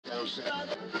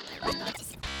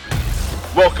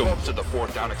Welcome to the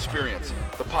Fourth Down Experience,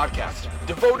 the podcast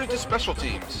devoted to special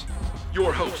teams.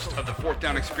 Your host of the Fourth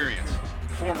Down Experience,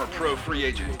 former pro free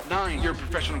agent, 9-year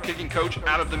professional kicking coach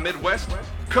out of the Midwest,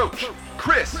 Coach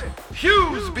Chris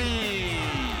Hughesby.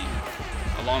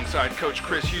 Alongside Coach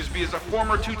Chris Hughesby is a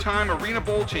former 2-time Arena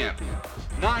Bowl champ,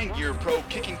 9-year pro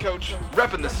kicking coach,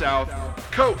 repping the South,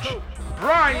 Coach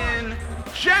Brian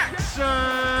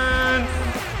Jackson.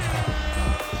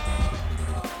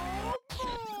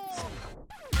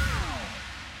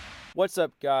 What's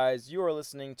up, guys? You are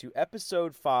listening to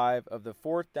episode 5 of the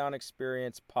Fourth Down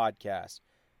Experience podcast.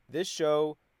 This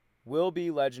show will be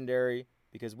legendary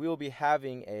because we will be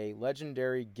having a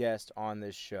legendary guest on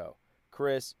this show.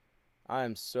 Chris, I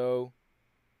am so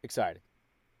excited.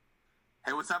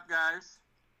 Hey, what's up, guys?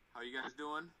 How you guys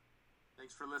doing?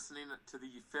 Thanks for listening to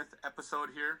the 5th episode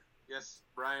here. Yes,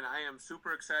 Brian, I am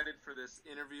super excited for this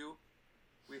interview.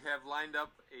 We have lined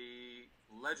up a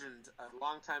legend, a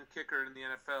longtime kicker in the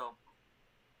NFL.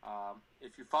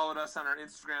 If you followed us on our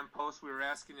Instagram post, we were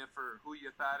asking you for who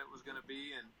you thought it was going to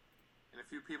be, and a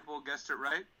few people guessed it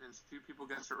right, and a few people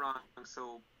guessed it wrong.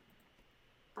 So,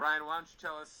 Brian, why don't you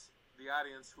tell us, the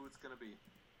audience, who it's going to be?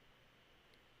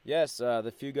 Yes,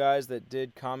 the few guys that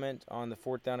did comment on the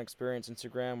Fourth Down Experience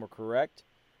Instagram were correct.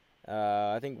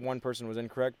 I think one person was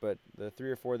incorrect, but the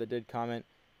 3 or 4 that did comment,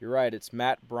 you're right, it's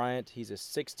Matt Bryant. He's a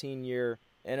 16-year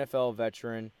NFL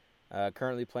veteran,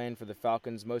 currently playing for the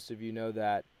Falcons. Most of you know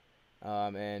that,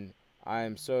 and I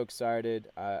am so excited.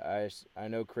 I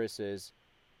know Chris is,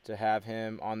 to have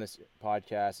him on this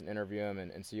podcast and interview him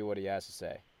and see what he has to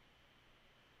say.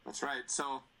 That's right.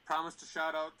 So, promise to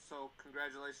shout out. So,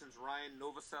 congratulations, Ryan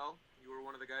Novosel. You were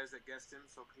one of the guys that guessed him,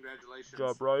 so congratulations. Good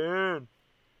job, Ryan.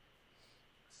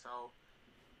 So,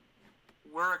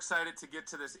 we're excited to get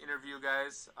to this interview,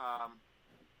 guys.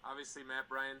 Obviously, Matt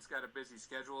Bryant's got a busy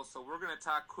schedule, so we're going to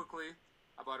talk quickly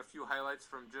about a few highlights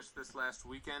from just this last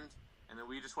weekend, and then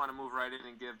we just want to move right in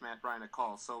and give Matt Bryant a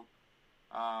call. So,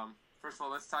 first of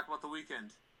all, let's talk about the weekend.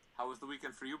 How was the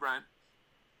weekend for you, Brian?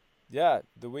 Yeah,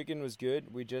 the weekend was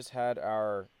good. We just had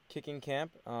our kicking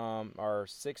camp, our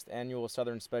 6th annual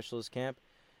Southern Specialist Camp,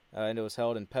 and it was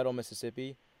held in Petal,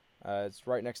 Mississippi. It's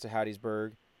right next to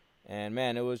Hattiesburg. And,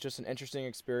 man, it was just an interesting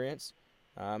experience.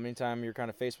 Anytime you're kind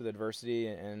of faced with adversity,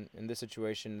 and in this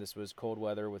situation, this was cold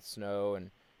weather with snow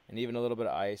and even a little bit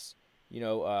of ice. You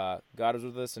know, God was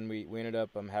with us, and we ended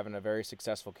up having a very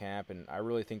successful camp. And I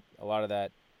really think a lot of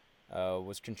that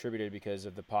was contributed because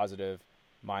of the positive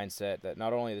mindset that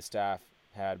not only the staff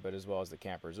had, but as well as the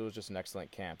campers. It was just an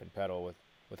excellent camp in Petal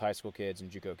with high school kids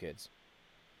and JUCO kids.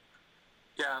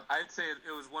 Yeah, I'd say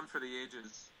it was one for the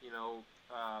ages. You know,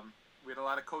 we had a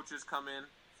lot of coaches come in,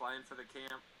 fly in for the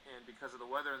camp, and because of the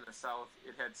weather in the south,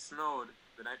 it had snowed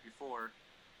the night before,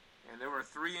 and there was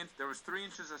 3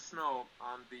 inches of snow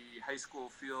on the high school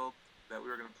field that we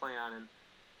were going to play on, and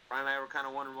Brian and I were kind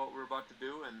of wondering what we were about to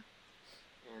do, and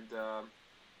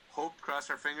hoped, crossed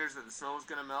our fingers that the snow was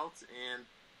going to melt, and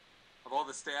of all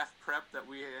the staff prep that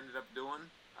we ended up doing,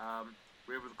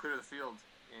 we were able to clear the field,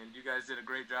 and you guys did a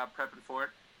great job prepping for it.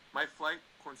 My flight,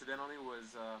 coincidentally,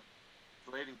 was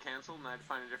delayed and canceled, and I had to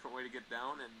find a different way to get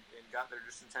down, and got there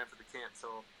just in time for the camp.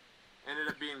 So,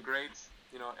 ended up being great.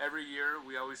 You know, every year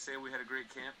we always say we had a great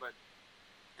camp, but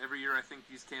every year I think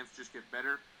these camps just get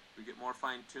better. We get more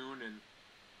fine-tuned, and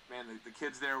man, the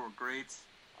kids there were great.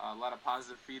 A lot of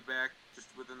positive feedback just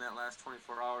within that last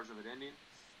 24 hours of it ending,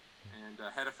 and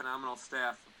had a phenomenal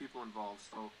staff of people involved.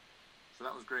 So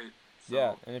that was great. So,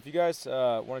 yeah, and if you guys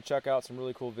want to check out some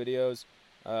really cool videos,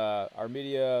 our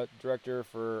media director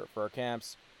for our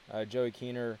camps, Joey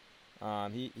Keener,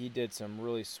 he did some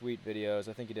really sweet videos.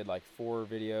 I think he did like 4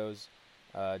 videos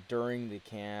during the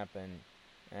camp,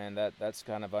 and that's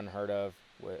kind of unheard of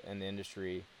in the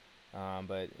industry.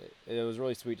 But it was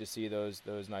really sweet to see those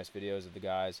nice videos of the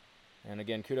guys. And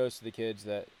again, kudos to the kids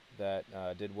that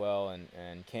did well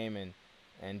and came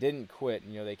and didn't quit.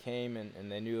 You know, they came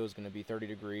and they knew it was going to be 30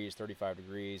 degrees, 35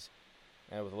 degrees,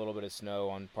 and with a little bit of snow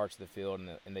on parts of the field,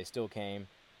 and they still came.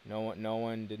 No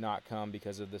one did not come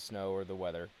because of the snow or the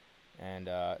weather. And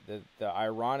the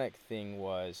ironic thing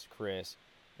was, Chris,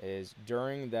 is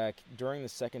during the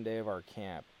second day of our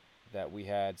camp that we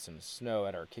had some snow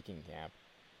at our kicking camp.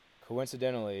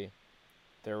 Coincidentally,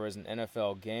 there was an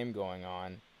NFL game going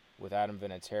on with Adam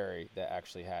Vinatieri that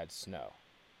actually had snow.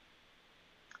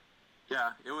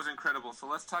 Yeah, it was incredible. So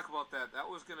let's talk about that. That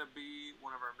was going to be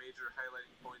one of our major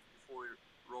highlighting points before we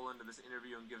roll into this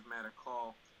interview and give Matt a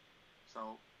call.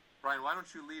 So, Brian, why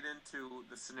don't you lead into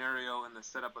the scenario and the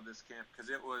setup of this camp? Because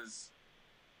it was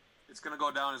it's going to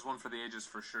go down as one for the ages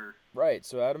for sure. Right.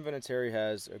 So Adam Vinatieri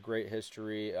has a great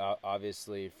history,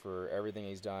 obviously, for everything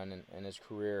he's done in his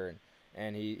career,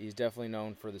 and he's definitely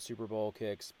known for the Super Bowl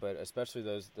kicks, but especially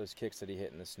those kicks that he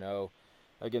hit in the snow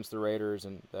against the Raiders,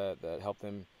 and that helped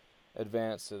him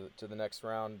advance to the next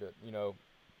round. You know,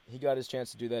 he got his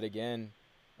chance to do that again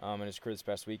in his career this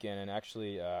past weekend, and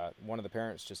actually one of the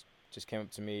parents just came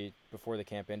up to me before the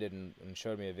camp ended and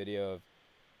showed me a video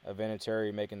of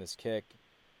Vinatieri making this kick,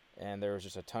 and there was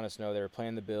just a ton of snow. They were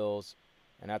playing the Bills,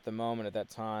 and at that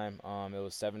time, it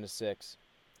was 7-6,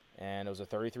 and it was a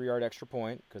 33-yard extra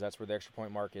point, because that's where the extra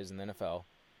point mark is in the NFL,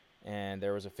 and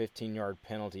there was a 15-yard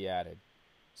penalty added.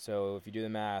 So if you do the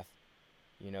math,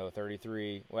 you know,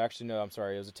 33, well, actually, no, I'm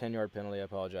sorry, it was a 10-yard penalty, I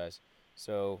apologize.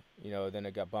 So, you know, then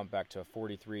it got bumped back to a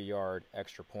 43-yard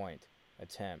extra point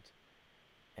attempt.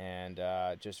 And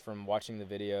just from watching the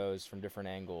videos from different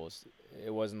angles,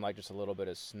 it wasn't like just a little bit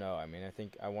of snow. I mean,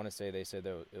 I want to say they said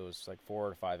that it was like 4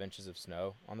 or 5 inches of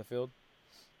snow on the field.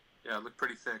 Yeah, it looked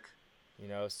pretty thick. You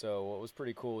know, so what was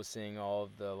pretty cool was seeing all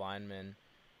of the linemen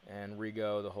and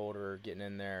Rigo, the holder, getting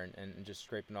in there and just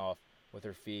scraping off with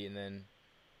their feet. And then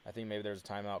I think maybe there was a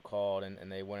timeout called,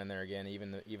 and they went in there again.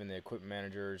 Even the equipment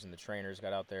managers and the trainers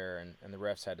got out there, and the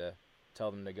refs had to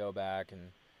tell them to go back.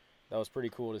 And that was pretty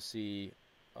cool to see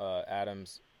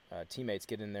Adam's teammates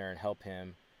get in there and help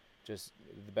him just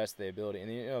the best of their ability.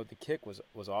 And, you know, the kick was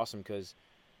awesome because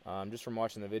just from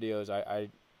watching the videos, I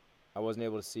wasn't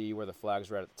able to see where the flags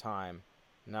were at the time.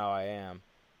 Now I am.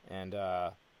 And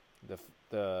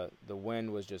the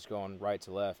wind was just going right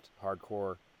to left,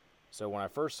 hardcore. So when I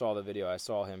first saw the video, I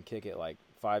saw him kick it like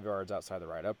 5 yards outside the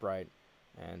right upright.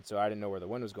 And so I didn't know where the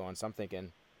wind was going. So I'm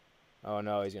thinking, oh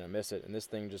no, he's going to miss it. And this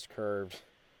thing just curved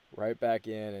right back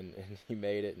in, and he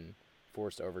made it and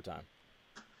forced overtime.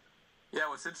 Yeah,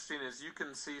 what's interesting is you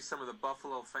can see some of the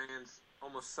Buffalo fans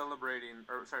almost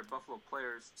Buffalo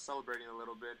players celebrating a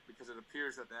little bit because it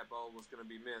appears that ball was going to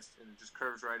be missed, and it just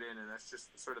curves right in, and that's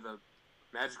just sort of the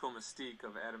magical mystique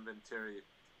of Adam Vinatieri.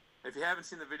 If you haven't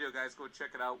seen the video, guys, go check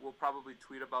it out. We'll probably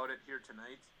tweet about it here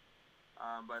tonight.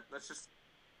 But let's just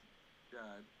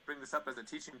bring this up as a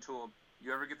teaching tool.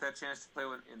 You ever get that chance to play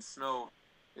in snow,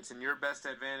 it's in your best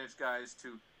advantage, guys,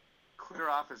 to clear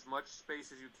off as much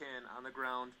space as you can on the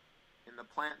ground in the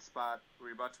plant spot where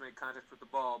you're about to make contact with the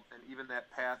ball, and even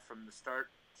that path from the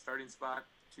starting spot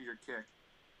to your kick.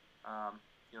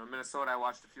 You know, in Minnesota, I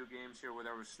watched a few games here where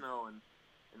there was snow, and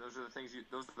those are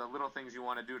the little things you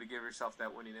want to do to give yourself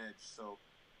that winning edge. So,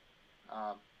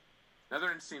 another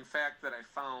interesting fact that I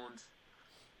found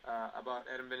about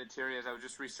Adam Vinatieri as I was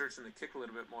just researching the kick a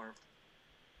little bit more,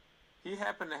 he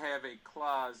happened to have a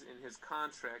clause in his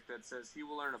contract that says he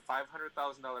will earn a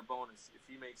 $500,000 bonus if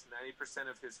he makes 90%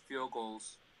 of his field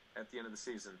goals at the end of the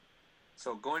season.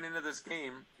 So going into this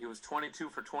game, he was 22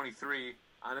 for 23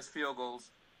 on his field goals,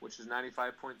 which is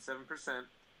 95.7%.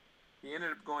 He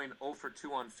ended up going 0 for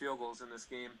 2 on field goals in this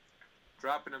game,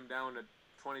 dropping him down to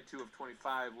 22 of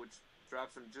 25, which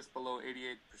drops him just below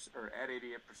 88% or at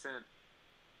 88%.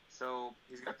 So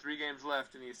he's got 3 games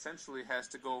left, and he essentially has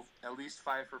to go at least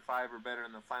 5 for 5 or better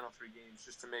in the final 3 games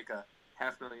just to make a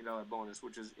 $500,000 bonus,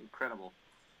 which is incredible.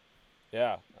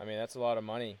 Yeah, I mean, that's a lot of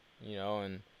money, you know,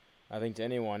 and I think to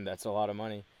anyone that's a lot of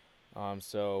money.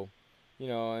 So, you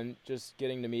know, and just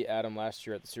getting to meet Adam last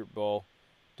year at the Super Bowl,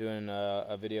 doing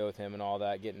a video with him and all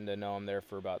that, getting to know him there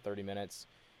for about 30 minutes.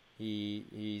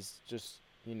 He's just,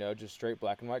 you know, just straight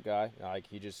black and white guy. Like,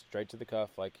 he just straight to the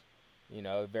cuff, like, you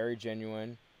know, very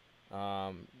genuine,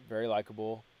 very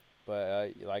likable.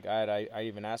 But like I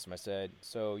even asked him, I said,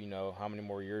 so, you know, how many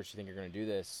more years do you think you're going to do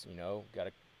this? You know, got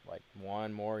to, like,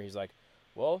 1 more. He's like,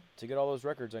 well, to get all those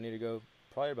records, I need to go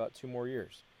probably about 2 more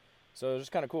years. So it was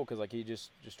just kind of cool because, like, he just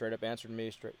straight up answered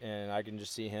me, and I can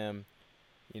just see him,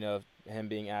 you know, him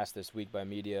being asked this week by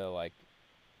media, like,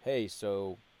 hey,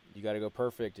 so you got to go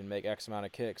perfect and make X amount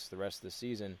of kicks the rest of the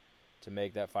season to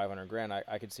make that $500,000.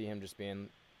 I could see him just being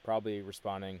probably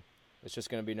responding, it's just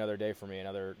going to be another day for me,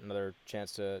 another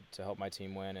chance to help my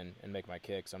team win and make my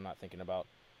kicks. I'm not thinking about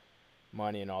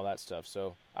money and all that stuff.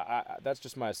 So I that's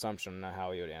just my assumption on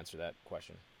how he would answer that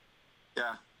question.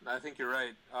 Yeah, I think you're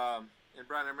right. And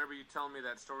Brian, I remember you telling me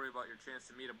that story about your chance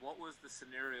to meet him. What was the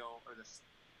scenario, or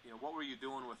what were you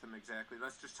doing with him exactly?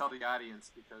 Let's just tell the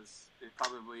audience, because it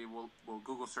probably will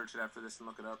Google search it after this and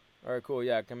look it up. All right, cool.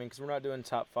 Yeah, I mean, because we're not doing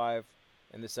top 5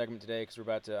 in this segment today, because we're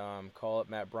about to call up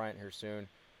Matt Bryant here soon,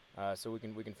 so we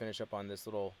can finish up on this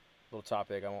little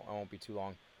topic. I won't be too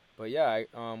long, but yeah,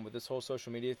 with this whole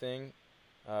social media thing,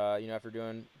 you know, after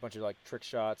doing a bunch of like trick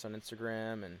shots on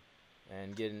Instagram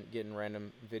and getting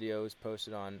random videos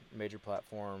posted on major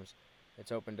platforms,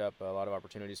 it's opened up a lot of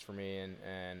opportunities for me,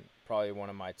 and probably one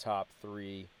of my top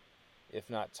 3, if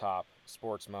not top,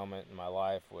 sports moment in my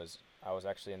life was I was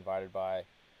actually invited by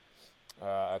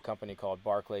a company called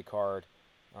Barclay Card,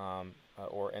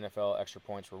 or NFL Extra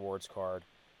Points Rewards Card,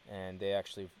 and they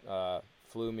actually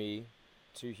flew me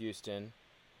to Houston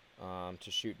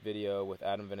to shoot video with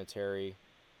Adam Vinatieri,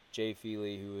 Jay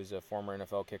Feely, who is a former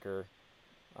NFL kicker,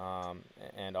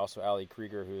 and also Ali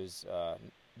Krieger, who is a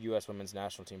U.S. Women's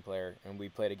National Team player, and we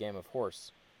played a game of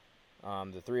horse.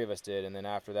 The 3 of us did, and then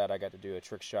after that I got to do a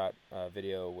trick shot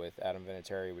video with Adam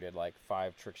Vinatieri. We did like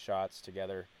 5 trick shots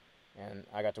together, and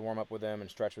I got to warm up with him and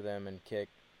stretch with him and kick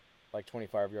like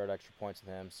 25-yard extra points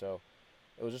with him. So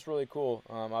it was just really cool.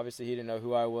 Obviously he didn't know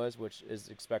who I was, which is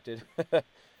expected,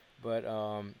 but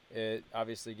it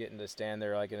obviously getting to stand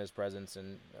there like in his presence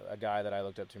and a guy that I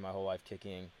looked up to my whole life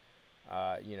kicking,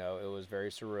 it was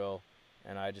very surreal,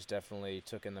 and I just definitely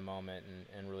took in the moment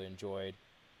and really enjoyed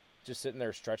just sitting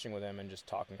there stretching with him and just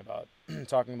talking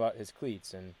about his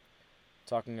cleats and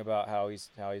talking about how his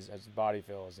body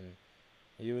feels, and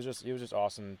he was just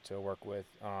awesome to work with,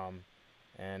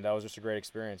 and that was just a great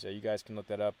experience. You guys can look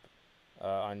that up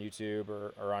on YouTube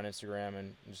or on Instagram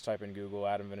and just type in Google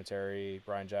Adam Vinatieri,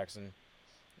 Brian Jackson,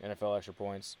 NFL Extra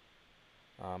Points.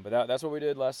 But that's what we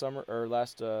did last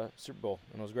Super Bowl,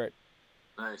 and it was great.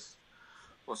 Nice.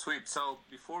 Well, sweet. So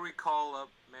before we call up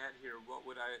Matt here, what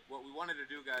we wanted to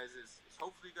do, guys, is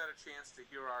hopefully you got a chance to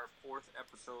hear our 4th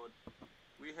episode.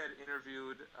 We had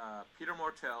interviewed Peter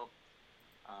Mortel.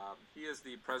 He is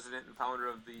the president and founder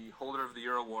of the Holder of the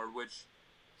Year Award, which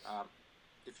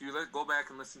if you go back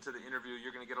and listen to the interview,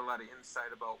 you're going to get a lot of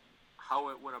insight about how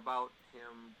it went about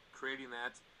him creating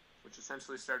that, which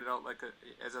essentially started out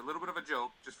as a little bit of a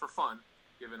joke, just for fun,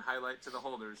 giving highlight to the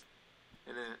holders.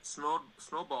 And then it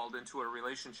snowballed into a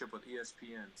relationship with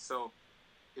ESPN. So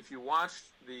if you watched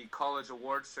the college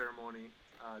award ceremony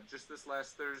just this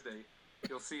last Thursday,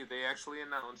 you'll see they actually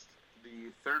announced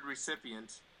the 3rd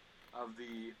recipient of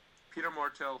the Peter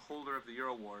Mortel Holder of the Year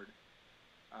Award.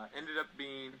 Ended up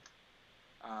being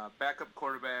backup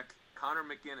quarterback Connor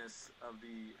McGinnis of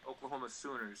the Oklahoma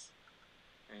Sooners.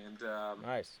 And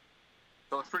Nice.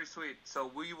 So it's pretty sweet. So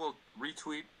we will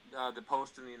retweet the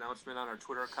post and the announcement on our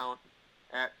Twitter account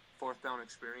at 4th Down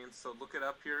Experience. So look it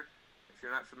up here. If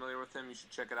you're not familiar with him, you should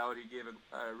check it out. He gave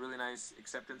a really nice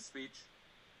acceptance speech.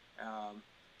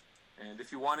 And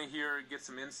if you want to get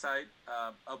some insight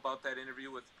about that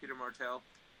interview with Peter Mortel,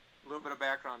 a little bit of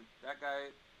background. That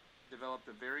guy developed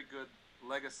a very good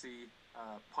legacy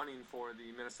punting for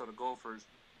the Minnesota Gophers,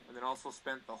 and then also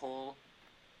spent the whole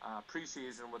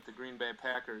preseason with the Green Bay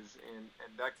Packers. And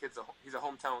that he's a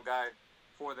hometown guy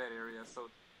for that area. So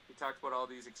he talked about all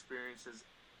these experiences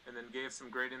and then gave some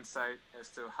great insight as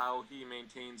to how he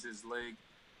maintains his leg,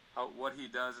 what he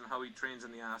does, and how he trains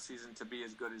in the off season to be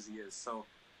as good as he is. So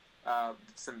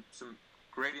some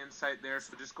great insight there.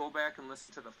 So just go back and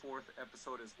listen to the 4th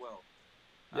episode as well.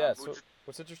 Yeah, so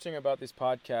what's interesting about these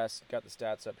podcasts, got the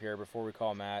stats up here before we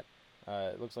call Matt.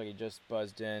 It looks like he just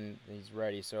buzzed in. He's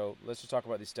ready. So let's just talk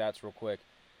about these stats real quick.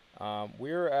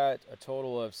 We're at a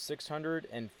total of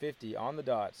 650 on the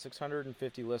dot,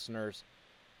 650 listeners,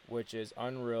 which is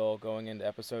unreal going into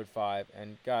episode 5.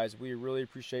 And guys, we really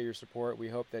appreciate your support. We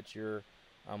hope that you're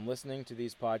listening to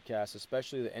these podcasts,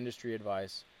 especially the industry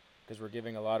advice, because we're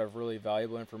giving a lot of really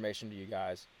valuable information to you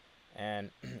guys.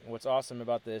 And what's awesome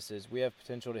about this is we have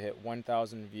potential to hit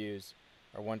 1,000 views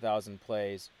or 1,000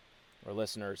 plays or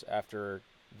listeners after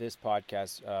this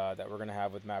podcast that we're going to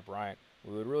have with Matt Bryant.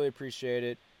 We would really appreciate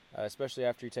it, especially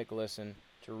after you take a listen,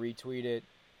 to retweet it,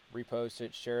 repost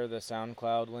it, share the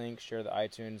SoundCloud link, share the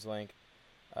iTunes link,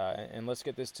 and let's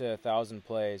get this to 1,000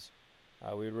 plays.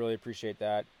 We would really appreciate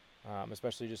that,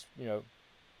 especially just,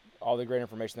 all the great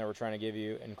information that we're trying to give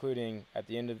you, including at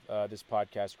the end of this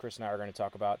podcast, Chris and I are going to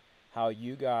talk about how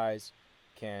you guys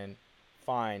can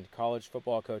find college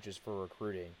football coaches for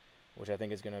recruiting, which I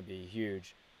think is going to be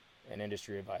huge, an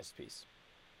industry advice piece.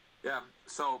 Yeah,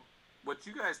 so what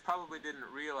you guys probably didn't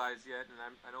realize yet,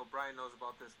 and I know Brian knows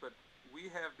about this, but we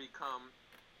have become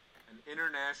an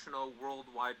international,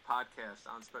 worldwide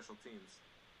podcast on special teams.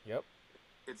 Yep.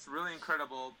 It's really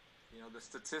incredible, the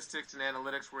statistics and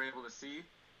analytics we're able to see.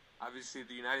 Obviously,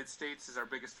 the United States is our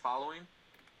biggest following.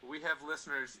 We have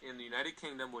listeners in the United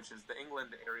Kingdom, which is the England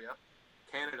area,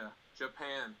 Canada,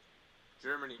 Japan,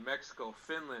 Germany, Mexico,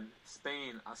 Finland,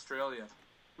 Spain, Australia.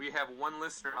 We have one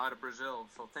listener out of Brazil,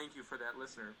 so thank you for that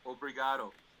listener.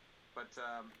 Obrigado. But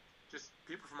just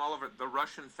people from all over, the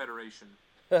Russian Federation.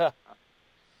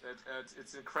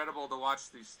 It's incredible to watch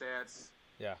these stats.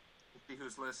 Yeah. See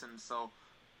who's listened. So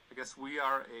I guess we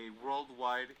are a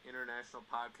worldwide international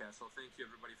podcast, so thank you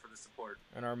everybody for the support.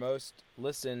 And our most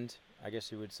listened, I guess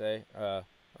you would say,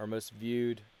 our most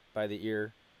viewed by the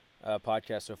ear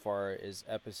podcast so far is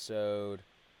episode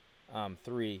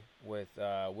 3 with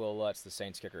Will Lutz, the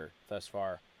Saints kicker, thus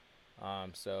far.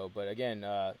 But again,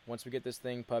 once we get this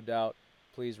thing pubbed out,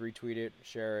 please retweet it,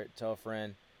 share it, tell a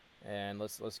friend, and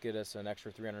let's get us an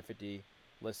extra 350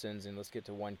 listens, and let's get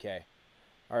to 1K.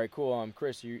 All right, cool.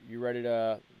 Chris, you ready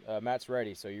to? Matt's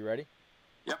ready. So you ready?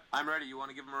 Yep, I'm ready. You want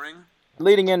to give him a ring?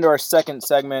 Leading into our second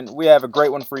segment, we have a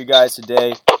great one for you guys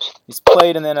today. He's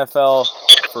played in the NFL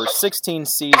for 16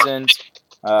 seasons,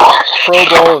 Pro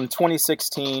Bowl in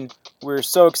 2016. We're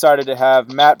so excited to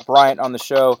have Matt Bryant on the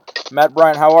show. Matt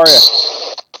Bryant, how are you?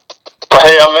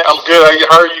 Hey, I'm good.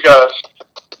 How are you guys?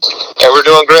 Yeah, we're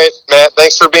doing great, Matt.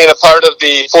 Thanks for being a part of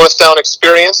the Fourth Down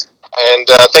Experience, and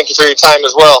thank you for your time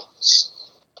as well.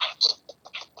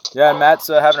 Yeah, Matt's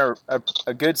having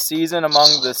a good season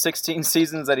among the 16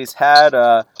 seasons that he's had.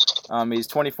 He's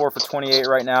 24 for 28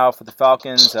 right now for the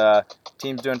Falcons.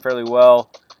 Team's doing fairly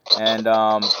well. And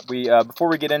before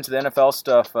we get into the NFL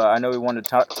stuff, I know we wanted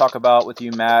to talk about with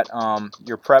you, Matt,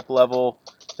 your prep level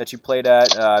that you played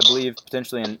at, I believe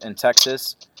potentially in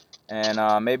Texas.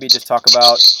 And maybe just talk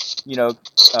about,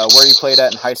 where you played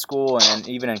at in high school and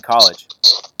even in college.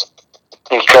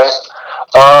 Okay.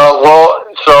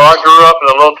 So I grew up in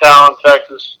a little town in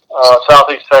Texas,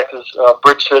 southeast Texas,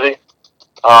 Bridge City.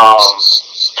 I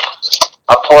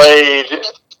played,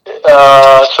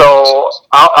 so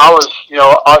I was,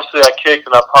 obviously I kicked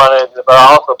and I punted, but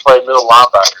I also played middle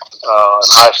linebacker in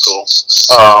high school.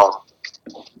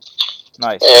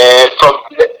 Nice. And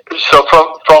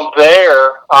from there,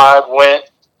 I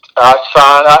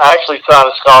actually signed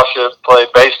a scholarship to play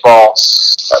baseball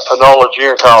at Panola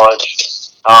Junior College.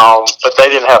 But they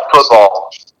didn't have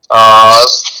football.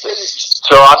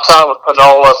 So I signed with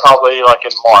Panola probably like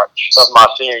in March of my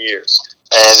senior year.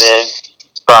 And then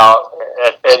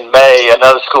in May,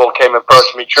 another school came and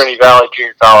approached me, Trinity Valley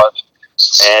Junior College,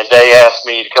 and they asked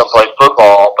me to come play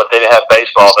football, but they didn't have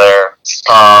baseball there.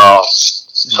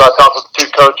 So I talked with the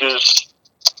two coaches,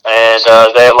 and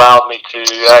they allowed me to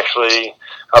actually.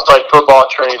 I played football at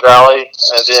Trinity Valley,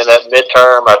 and then at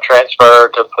midterm I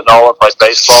transferred to Panola and played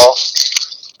baseball.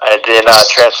 And then I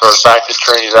transferred back to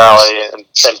Trinity Valley and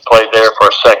played there for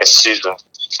a second season.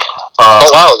 Oh,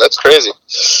 wow, that's crazy.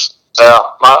 Yeah,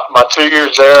 my 2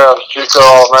 years there, I was JUCO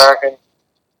All-American.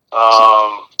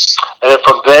 And then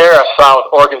from there, I signed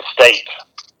with Oregon State.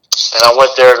 And I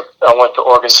went to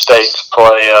Oregon State to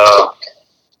play,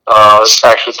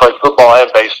 actually played football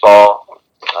and baseball.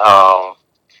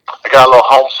 I got a little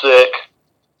homesick,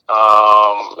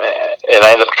 and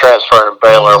I ended up transferring to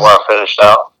Baylor where I finished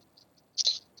out.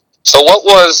 So what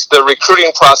was the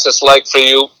recruiting process like for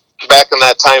you back in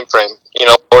that time frame?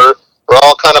 We're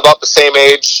all kind of about the same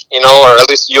age, or at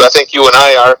least I think you and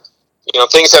I are.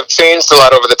 Things have changed a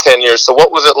lot over the 10 years. So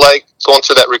what was it like going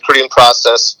through that recruiting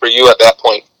process for you at that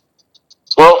point?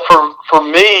 Well, for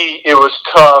me, it was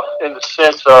tough in the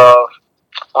sense of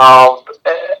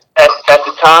at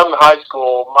the time in high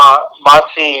school, my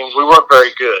team, we weren't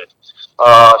very good.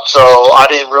 So I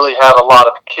didn't really have a lot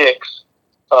of kicks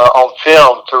on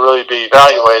film to really be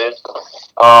evaluated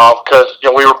because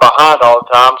we were behind all the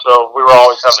time, so we were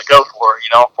always having to go for it,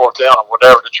 fourth down or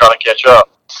whatever to try to catch up.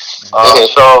 So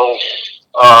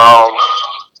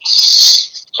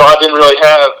I didn't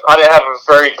have a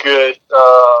very good,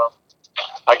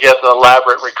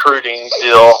 elaborate recruiting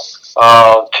deal.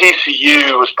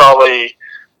 TCU was probably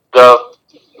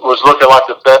was looking like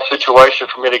the best situation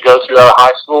for me to go through out of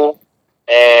high school,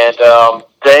 and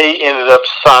they ended up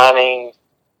signing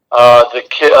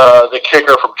the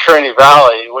kicker from Trinity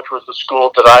Valley, which was the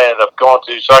school that I ended up going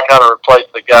to. So I kind of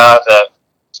replaced the guy that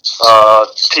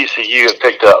TCU had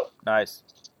picked up. Nice.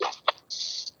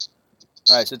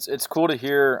 It's cool to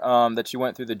hear that you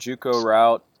went through the JUCO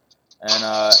route, and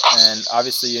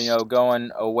obviously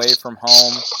going away from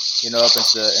home, up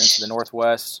into the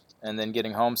Northwest, and then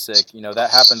getting homesick. That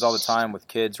happens all the time with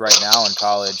kids right now in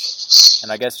college.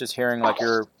 And I guess just hearing like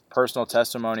your personal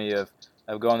testimony of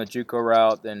going the JUCO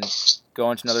route, then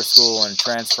going to another school and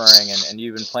transferring, and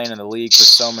you've been playing in the league for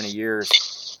so many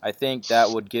years, I think that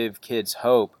would give kids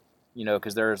hope,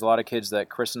 because there's a lot of kids that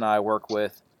Chris and I work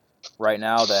with right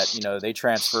now that, they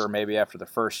transfer maybe after the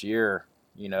first year,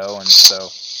 and so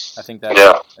I think that.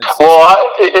 Yeah. Well,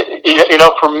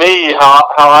 for me, how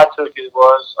I took it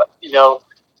was,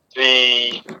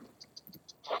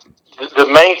 the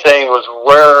main thing was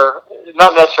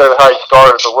not necessarily how you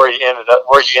started, but where you end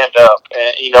up.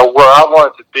 And, where I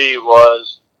wanted to be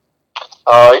was,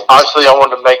 Obviously, I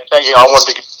wanted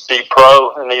to be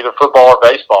pro in either football or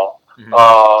baseball. Mhm.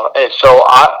 And so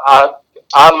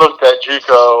I looked at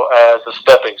JUCO as a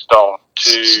stepping stone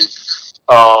to.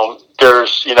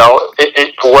 There's,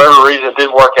 it for whatever reason it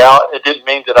didn't work out. It didn't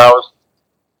mean that I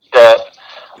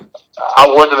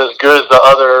wasn't as good as the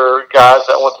other guys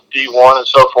that went to D1 and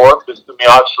so forth. Because, I mean,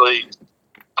 obviously,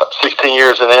 16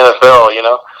 years in the NFL,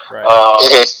 Right.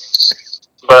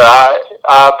 But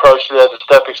I approached it as a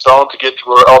stepping stone to get to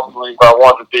where ultimately where I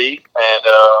wanted to be,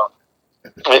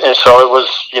 and so it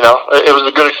was, it was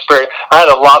a good experience. I had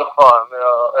a lot of fun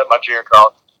at my junior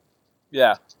college.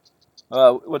 Yeah.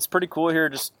 What's pretty cool here,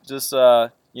 and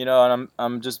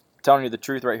I'm just telling you the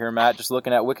truth right here, Matt. Just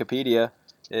looking at Wikipedia,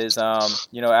 is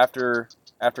after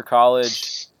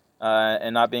college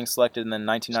and not being selected in the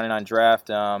 1999 draft,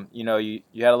 you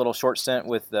had a little short stint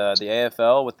with the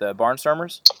AFL with the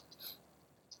Barnstormers.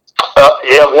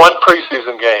 Yeah, one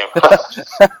preseason game.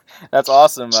 That's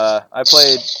awesome. I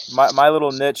played my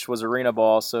little niche was arena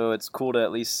ball, so it's cool to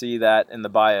at least see that in the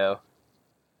bio.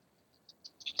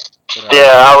 But,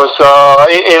 yeah, I was.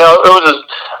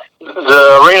 The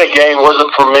arena game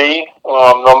wasn't for me.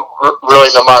 Really,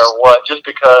 no matter what, just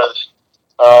because.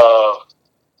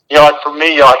 Like for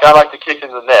me, like I like to kick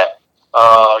in the net,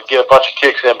 get a bunch of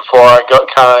kicks in before I go,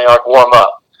 kind of like warm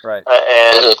up. Right.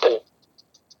 And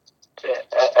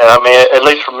I mean, at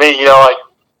least for me, like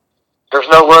there's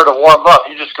nowhere to warm up.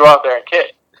 You just go out there and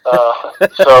kick.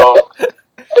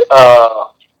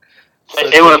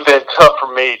 It would have been tough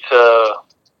for me to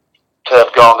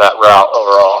have gone that route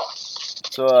overall.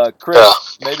 So,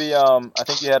 Chris, maybe I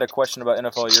think you had a question about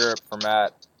NFL Europe for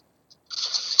Matt.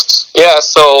 Yeah.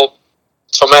 So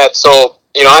Matt,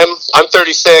 I'm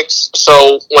 36.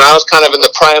 So when I was kind of in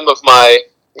the prime of my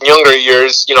younger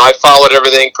years, I followed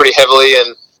everything pretty heavily,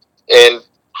 and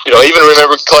even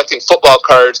remember collecting football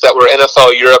cards that were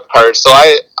NFL Europe cards. So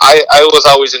I was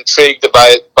always intrigued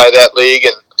by that league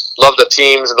and loved the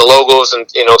teams and the logos, and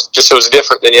just it was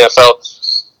different than the NFL.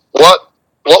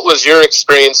 What was your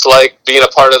experience like being a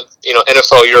part of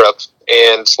NFL Europe,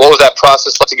 and what was that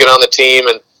process like to get on the team,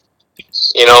 and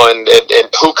and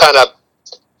who kind of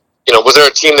was there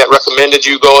a team that recommended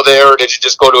you go there, or did you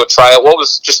just go to a tryout? What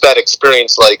was just that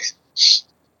experience like?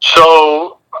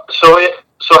 So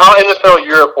how NFL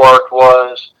Europe worked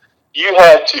was you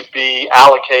had to be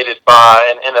allocated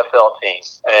by an NFL team,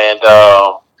 and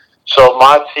so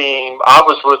my team, I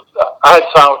had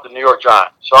signed with the New York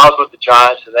Giants, so I was with the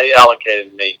Giants, and they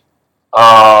allocated me.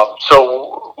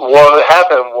 So what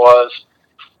happened was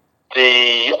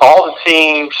all the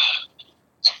teams,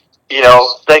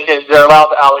 they're allowed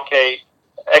to allocate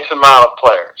X amount of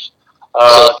players.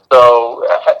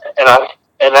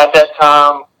 And at that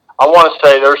time, I want to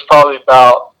say there's probably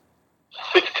about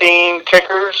 16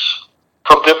 kickers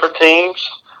from different teams,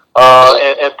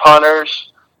 and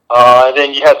punters. And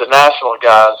then you had the national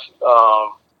guys.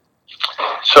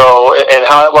 And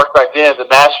how it worked back then, the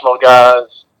national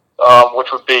guys,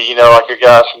 which would be, like your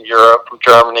guys from Europe, from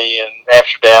Germany and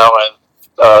Amsterdam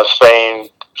and Spain,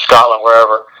 Scotland,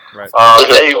 wherever. Right.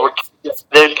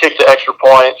 They'd kick the extra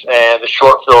points and the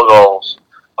short field goals.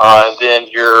 And then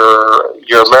your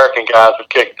American guys would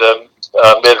kick the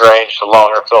mid-range to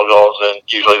longer field goals and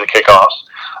usually the kickoffs.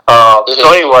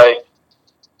 So anyway,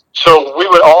 so we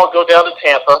would all go down to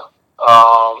Tampa,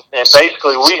 and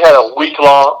basically we had a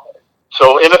week-long.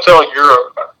 So NFL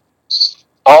Europe,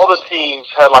 all the teams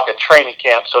had like a training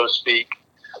camp, so to speak,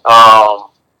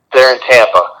 there in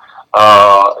Tampa,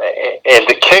 and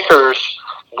the kickers.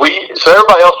 So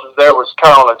everybody else was there was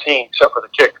kind of on the team except for the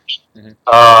kickers,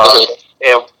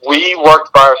 and we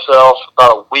worked by ourselves for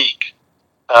about a week,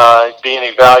 being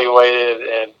evaluated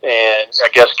and I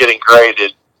guess getting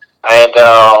graded, and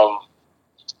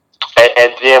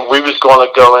then we was going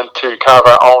to go into kind of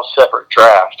our own separate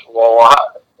draft. Well,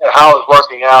 how it was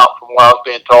working out from what I was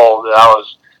being told that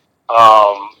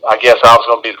I guess I was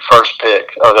going to be the first pick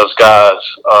of those guys,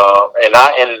 and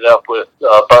I ended up with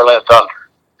Berlin Thunder.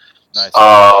 Nice.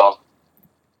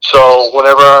 So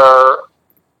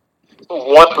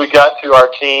once we got to our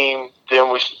team, then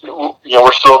we're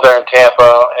still there in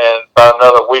Tampa, and about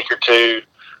another week or two,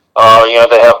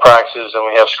 they have practices and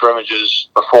we have scrimmages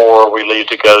before we leave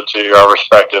to go to our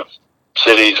respective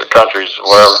cities or countries or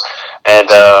whatever. And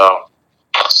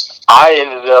I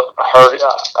ended up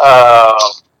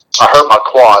I hurt my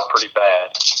quad pretty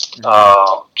bad.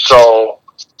 So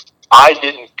I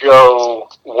didn't go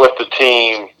with the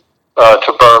team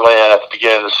to Berlin at the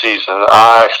beginning of the season.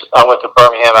 I went to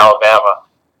Birmingham, Alabama,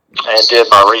 and did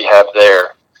my rehab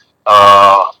there.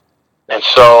 And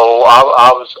so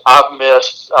I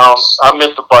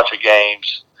missed a bunch of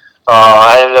games.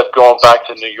 I ended up going back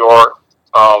to New York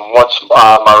once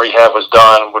my rehab was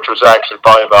done, which was actually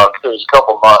probably it was a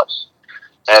couple months.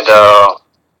 And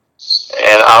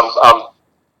I'm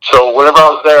so whenever I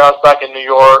was there, I was back in New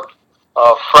York.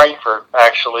 Frankfurt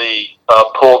actually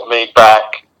pulled me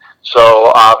back,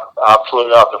 so I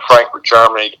flew out to Frankfurt,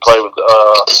 Germany, to play with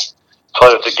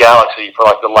the Galaxy for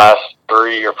like the last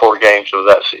 3 or 4 games of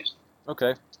that season.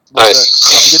 Okay. Nice.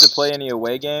 Did you get to play any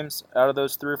away games out of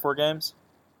those 3 or 4 games?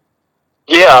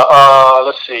 Yeah.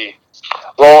 Let's see.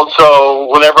 Well, so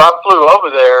whenever I flew over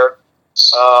there,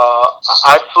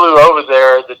 I flew over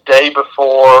there the day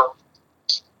before.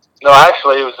 No,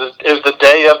 actually, it was the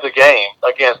day of the game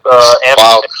against Amsterdam.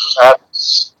 Wow.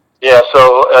 Yeah,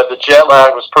 so the jet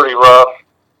lag was pretty rough.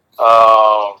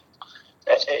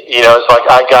 It's like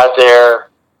I got there,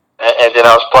 and then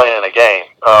I was playing in a game.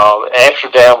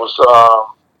 Amsterdam was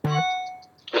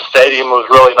the stadium was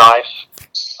really nice.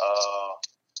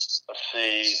 Let's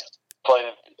see,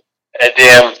 played, and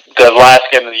then the last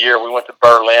game of the year we went to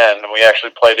Berlin, and we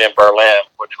actually played in Berlin,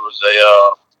 which was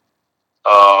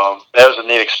that was a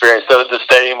neat experience. The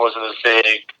stadium wasn't as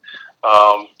big.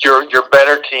 Your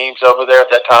better teams over there at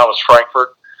that time was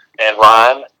Frankfurt and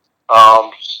Rhein.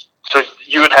 So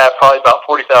you would have probably about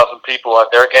 40,000 people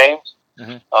at their games.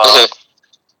 Mm-hmm.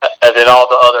 And then all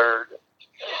the other,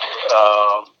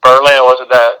 Berlin wasn't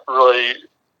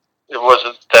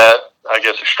that, I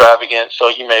guess, extravagant. So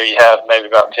you maybe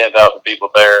about 10,000 people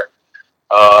there.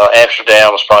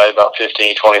 Amsterdam was probably about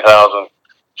 15,000, 20,000.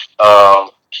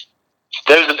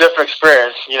 It was a different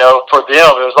experience, for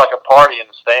them. It was like a party in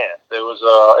the stands. It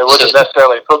wasn't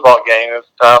necessarily a football game at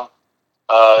the time.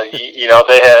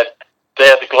 They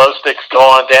had the glow sticks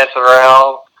going, dancing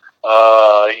around.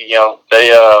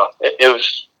 It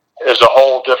was a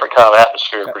whole different kind of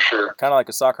atmosphere for sure. Kind of like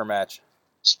a soccer match.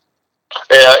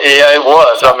 Yeah, it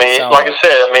was. Like I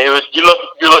said, it was. you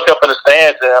look up in the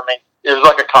stands, and it was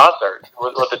like a concert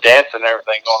with the dance and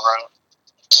everything going around.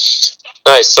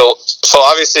 Nice. So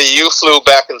obviously you flew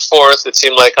back and forth, it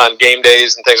seemed like, on game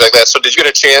days and things like that. So did you get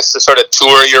a chance to sort of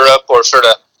tour Europe or sort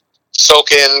of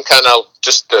soak in kind of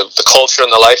just the culture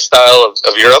and the lifestyle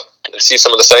of Europe and see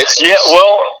some of the sights? Yeah,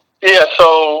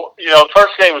 so,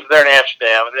 first game was there in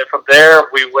Amsterdam, and then from there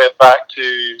we went back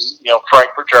to,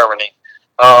 Frankfurt, Germany.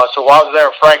 So while I was there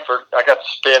in Frankfurt, I got to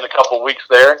spend a couple of weeks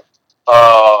there.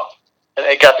 And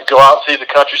I got to go out and see the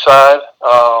countryside,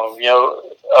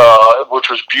 which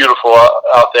was beautiful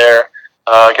out there.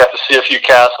 Got to see a few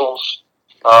castles.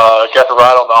 Got to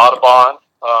ride on the Autobahn.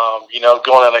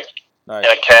 Going in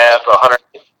a cab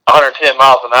 110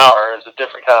 miles an hour is a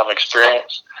different kind of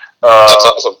experience. That's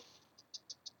awesome.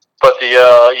 But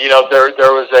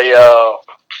there was a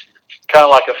kind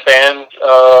of like a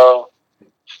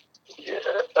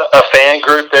fan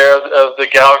group there of the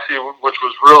Galaxy, which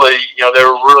was really, they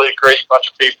were really a great bunch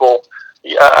of people.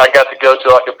 I got to go to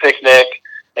like a picnic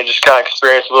and just kind of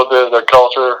experience a little bit of their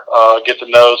culture, get to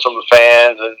know some of the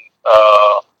fans, and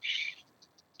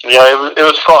it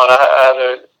was fun.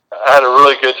 I had a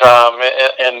really good time,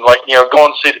 and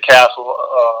going to see the castle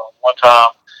one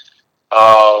time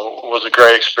was a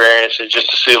great experience, and just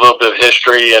to see a little bit of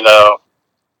history and.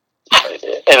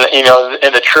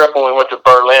 In the trip when we went to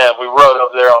Berlin, we rode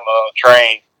over there on the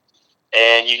train,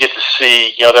 and you get to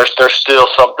see, there's still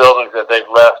some buildings that they've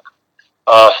left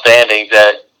standing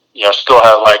that, still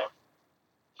have like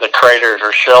the craters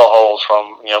or shell holes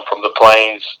from the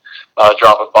planes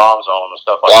dropping bombs on them and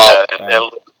stuff like that, and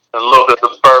a little bit of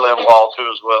the Berlin Wall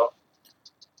too as well.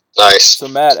 Nice. So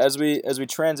Matt, as we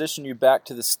transition you back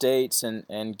to the States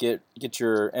and get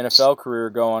your NFL career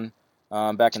going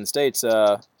back in the States,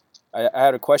 I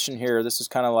had a question here. This is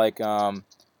kind of like,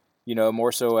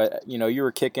 more so, you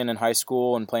were kicking in high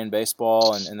school and playing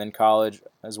baseball and then college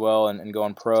as well and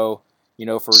going pro.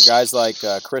 For guys like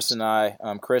Chris and I,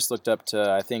 Chris looked up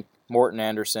to, I think, Morton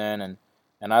Anderson, and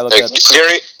I looked up...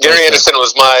 Gary Anderson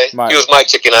was my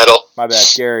kicking idol. My bad,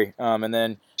 Gary. And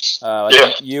then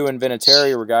you and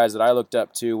Vinatieri were guys that I looked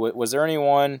up to. Was there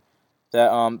anyone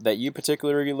that you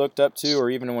particularly looked up to, or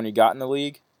even when you got in the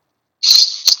league?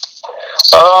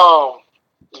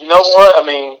 You know what?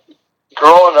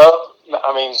 Growing up,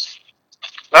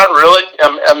 not really.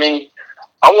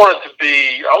 I wanted to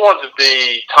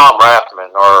be Tom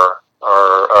Rathman or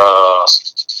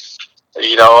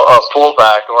a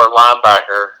fullback or a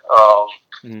linebacker.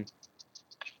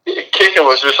 Kicking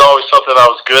was just always something I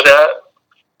was good at.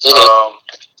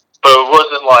 But it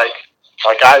wasn't like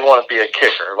I want to be a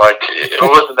kicker. Like it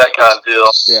wasn't that kind of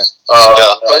deal. Yeah.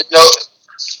 But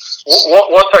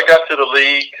once I got to the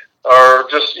league, or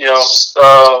just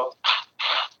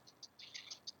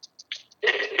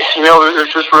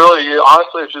it's just really,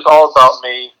 honestly, it's just all about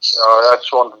me. I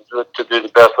just wanted to do the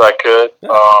best I could. Yeah.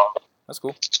 That's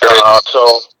cool.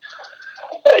 So,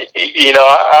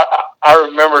 I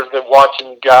remember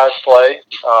watching guys play.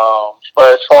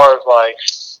 But as far as like,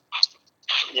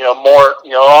 Mort,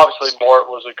 obviously Mort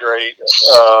was a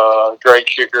great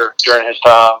kicker during his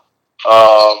time.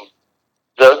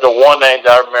 The one name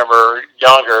that I remember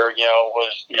younger,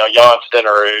 was, Jan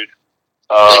Stenerud.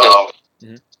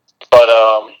 But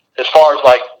as far as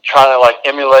like trying to like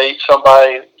emulate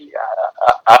somebody,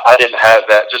 I didn't have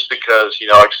that just because,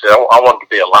 like I said, I wanted to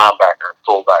be a linebacker,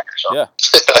 fullback or something. Yeah.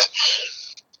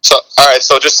 So, all right.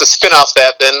 So just to spin off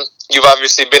that, then you've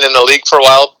obviously been in the league for a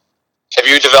while. Have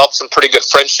you developed some pretty good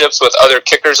friendships with other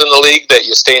kickers in the league that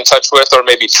you stay in touch with or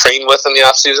maybe train with in the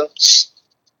off season?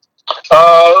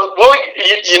 Well,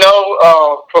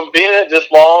 from being in it this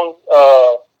long,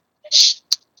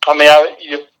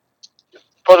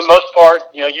 for the most part,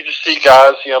 you just see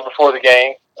guys, before the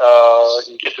game,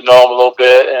 you get to know them a little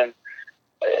bit, and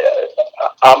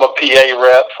I'm a PA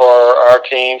rep for our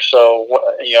team, so,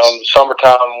 in the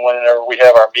summertime, whenever we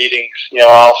have our meetings,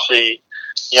 I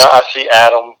see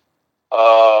Adam,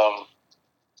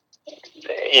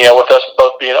 with us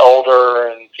both being older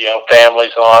and,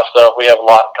 families and all that stuff, we have a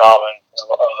lot in common.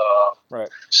 Right.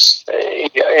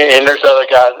 And there's other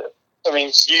guys.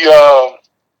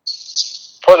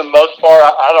 For the most part,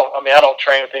 I don't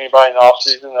train with anybody in the off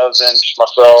season other than just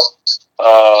myself.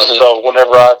 So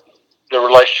whenever the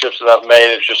relationships that I've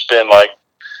made have just been like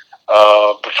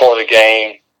before the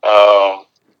game,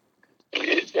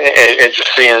 and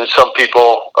just seeing some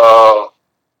people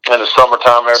in the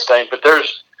summertime and everything. But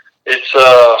there's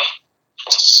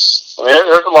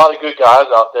a lot of good guys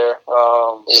out there.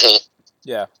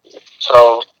 Yeah.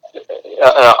 So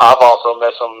I've also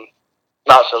met some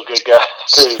not so good guys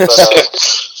too. But,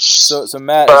 so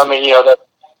Matt,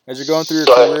 as you're going through your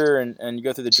career and you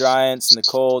go through the Giants and the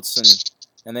Colts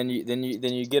and then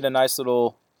you get a nice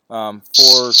little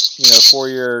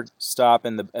 4-year stop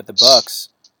at the Bucks.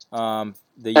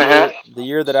 The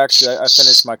year that actually I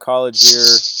finished my college year,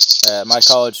 my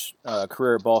college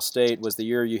career at Ball State was the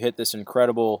year you hit this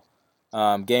incredible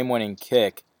game-winning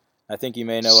kick. I think you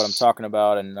may know what I'm talking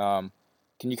about. And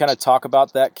can you kind of talk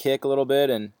about that kick a little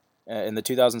bit and in the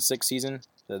 2006 season,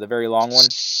 the very long one?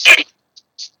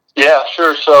 Yeah,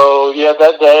 sure. So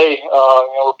that day,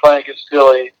 we're playing against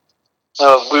Philly.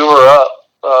 We were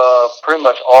up pretty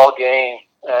much all game,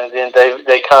 and then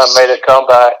they kind of made a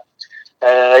comeback,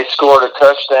 and they scored a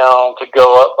touchdown to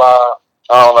go up by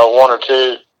 1 or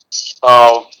 2.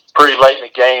 Pretty late in the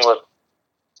game with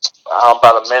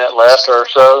about a minute left or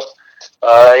so.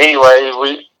 Anyway,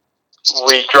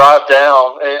 we drive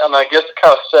down, and I guess it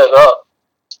kind of set up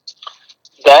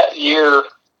that year,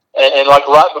 and like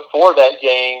right before that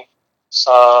game,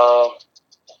 I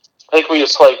think we had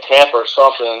played Tampa or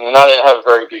something, and I didn't have a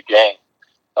very good game.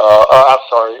 I'm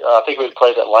sorry, I think we had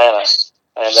played Atlanta,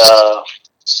 and so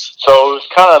it was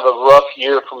kind of a rough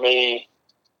year for me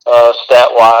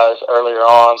stat-wise earlier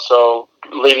on. So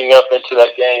leading up into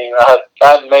that game, I'd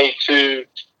already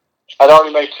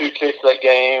made 2 kicks that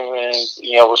game, and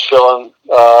was feeling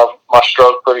my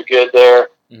stroke pretty good there.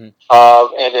 And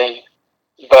then,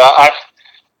 but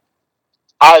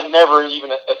I never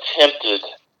even attempted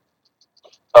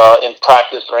in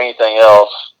practice or anything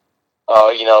else,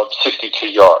 62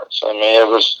 yards. I mean, it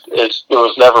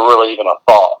was never really even a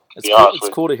thought. To be honest with you.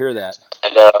 It's cool to hear that.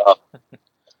 And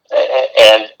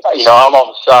I'm on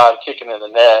the side kicking in the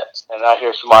net, and I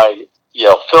hear somebody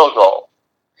yell field goal.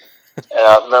 And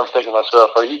I remember thinking to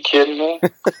myself, are you kidding me?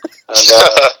 And,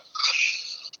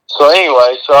 so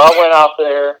anyway, I went out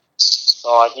there.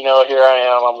 Here I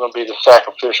am. I'm going to be the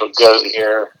sacrificial goat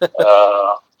here.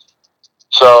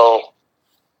 So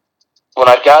when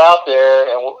I got out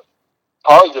there, and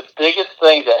probably the biggest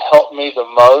thing that helped me the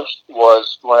most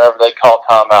was whenever they called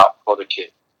timeout for the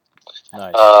kick.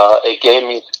 Nice. It gave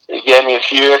me a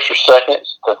few extra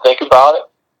seconds to think about it,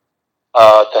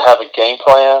 to have a game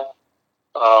plan,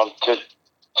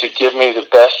 to give me the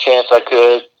best chance I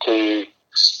could to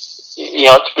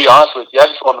be honest with you, I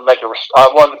just wanted to I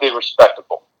wanted to be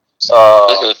respectable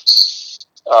on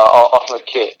the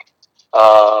kick.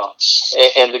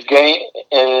 And the game,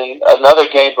 in another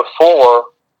game before,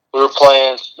 we were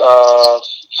playing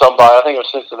somebody. I think it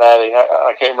was Cincinnati.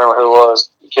 I can't remember who it was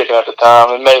kicking at the time.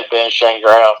 It may have been Shane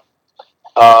Graham.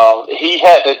 He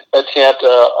had to attempt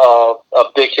a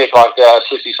big kick like that,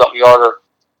 a 60-something yarder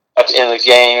at the end of the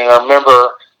game. And I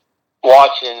remember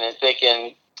watching and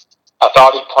thinking, I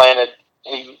thought he planted.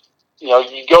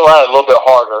 You go at it a little bit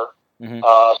harder.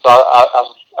 So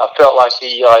I felt like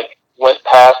he went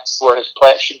past where his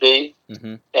plant should be,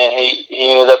 Mm-hmm. and he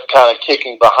ended up kind of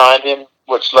kicking behind him,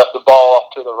 which left the ball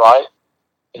off to the right,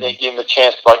 and they gave him a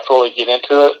chance to like fully get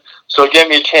into it. So it gave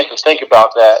me a chance to think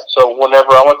about that. So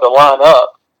whenever I went to line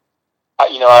up,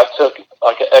 I took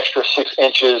like an extra 6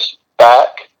 inches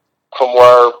back from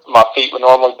where my feet would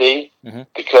normally be, Mm-hmm.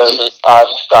 because I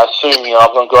assume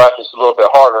I'm going to go at this a little bit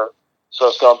harder, so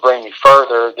it's going to bring me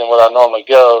further than what I normally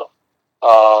go.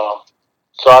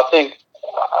 So I think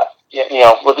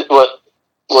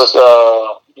with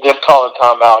them calling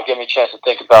timeout, it gave me a chance to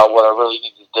think about what I really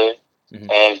need to do.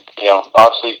 Mm-hmm. And,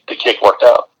 obviously the kick worked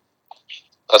out.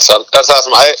 That's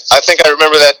awesome. I think I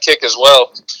remember that kick as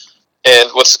well. And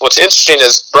what's interesting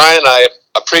is Brian and I,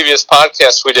 a previous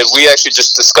podcast we did, we actually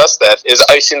just discussed that. Is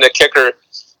icing the kicker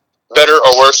better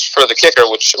or worse for the kicker?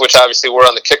 Which obviously we're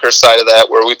on the kicker side of that,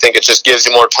 where we think it just gives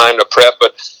you more time to prep.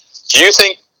 But do you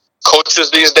think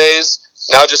coaches these days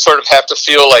now just sort of have to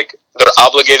feel like they're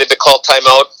obligated to call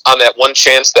timeout on that one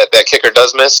chance that kicker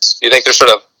does miss? Do you think they're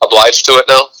sort of obliged to it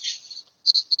now?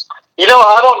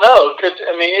 I don't know, because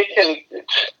it can.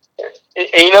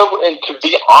 And to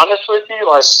be honest with you,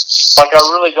 like I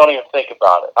really don't even think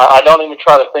about it. I don't even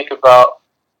try to think about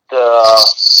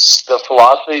the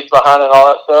philosophies behind it and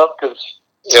all that stuff, because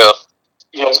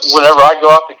whenever I go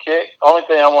out to kick, the only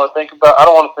thing I want to think about, I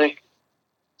don't want to think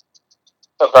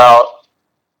about,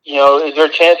 is there a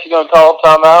chance you're going to call a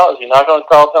timeout? Is he not going to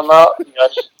call a timeout? I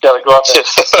just got to go out there.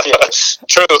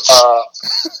 True.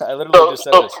 I literally just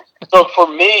said this. So for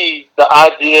me, the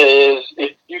idea is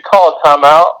if you call a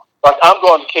timeout, like I'm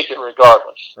going to kick it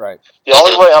regardless. Right. The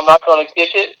only way I'm not going to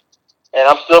kick it, and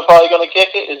I'm still probably going to kick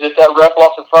it, is if that ref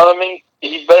walks in front of me,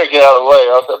 he better get out of the way,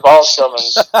 or else that ball's coming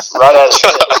right at his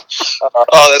head.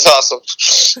 Oh, that's awesome.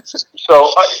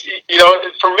 So,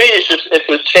 for me, it's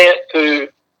a chance to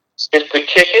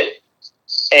kick it,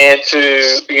 and to,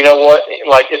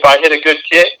 like if I hit a good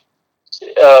kick,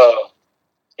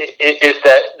 it's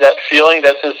that feeling,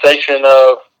 that sensation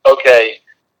of, okay,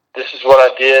 this is what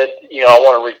I did, I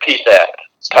want to repeat that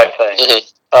type thing.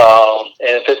 Mm-hmm.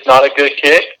 And if it's not a good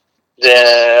kick, then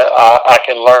I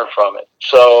can learn from it.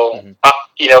 So,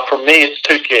 for me, it's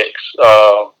 2 kicks.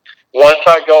 Once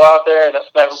I go out there and that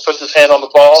snapper puts his hand on the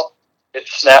ball,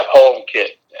 it's snap, hold, and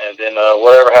kick. And then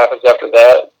whatever happens after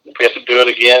that, if we have to do it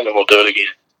again, then we'll do it again.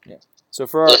 Yeah. So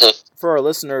for our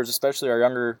listeners, especially our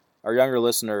younger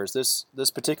listeners,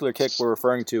 this particular kick we're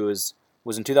referring to was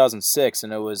in 2006,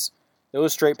 and it was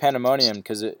straight pandemonium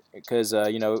because it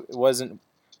wasn't.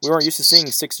 We weren't used to seeing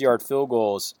 60-yard field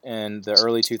goals in the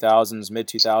early 2000s, mid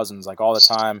 2000s, like all the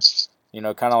time.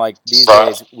 Kind of like these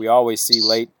days, we always see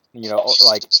late,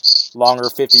 like longer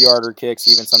 50-yarder kicks,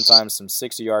 even sometimes some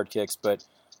 60-yard kicks. But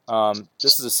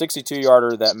this is a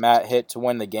 62-yarder that Matt hit to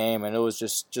win the game, and it was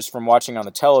just from watching on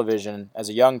the television as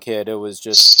a young kid, it was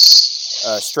just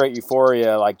straight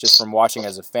euphoria, like just from watching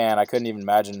as a fan. I couldn't even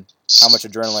imagine how much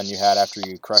adrenaline you had after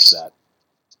you crushed that.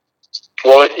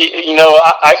 Well,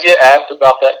 I get asked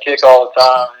about that kick all the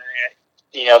time.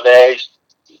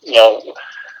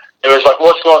 It was like,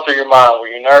 what's going through your mind? Were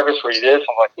you nervous? Were you this?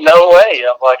 I'm like, no way.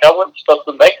 I'm like, I wasn't supposed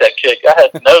to make that kick. I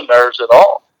had no nerves at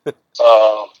all.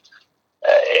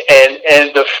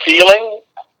 And the feeling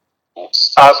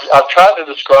I've tried to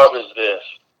describe as this: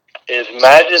 is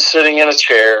imagine sitting in a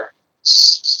chair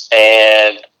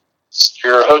and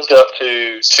you're hooked up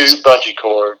to 2 bungee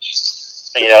cords,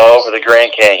 over the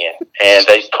Grand Canyon, and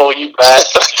they pull you back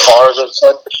as far as those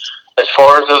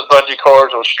bungee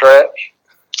cords will stretch,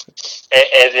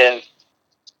 and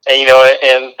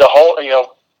the whole, and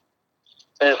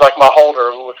it's like my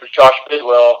holder, which was Josh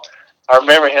Bidwell. I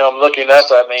remember him looking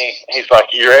up at me. He's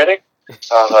like, "You ready?" I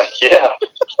was like, "Yeah."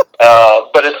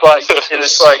 But it's like I said,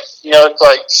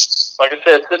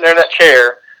 sitting there in that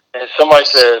chair, and somebody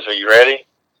says, "Are you ready?"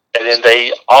 And then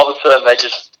they all of a sudden they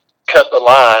just cut the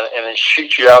line and then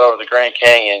shoot you out over the Grand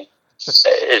Canyon.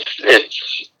 It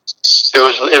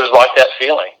was like that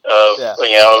feeling of it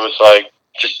was like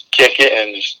just kick it,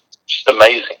 and just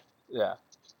amazing. Yeah,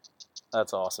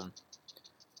 that's awesome.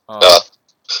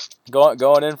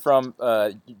 Going in from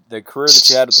the career that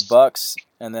you had with the Bucks,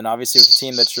 and then obviously with the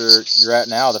team that you're at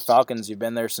now, the Falcons. You've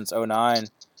been there since 2009,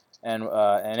 and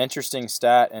an interesting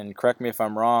stat, and correct me if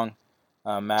I'm wrong,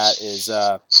 Matt, is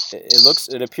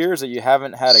it appears that you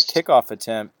haven't had a kickoff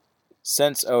attempt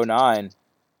since 2009.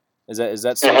 Is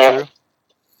that still true?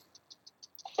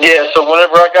 Yeah. So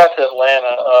whenever I got to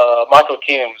Atlanta, Michael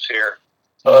Keenan was here,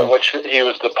 which he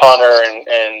was the punter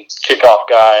and kickoff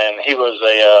guy, and he was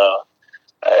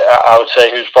I would say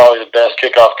he was probably the best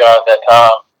kickoff guy at that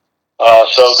time.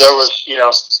 So there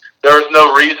was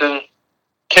no reason.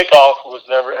 Kickoff has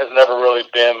never really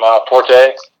been my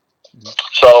forte.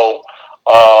 So,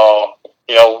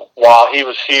 while he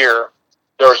was here,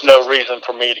 there was no reason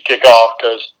for me to kick off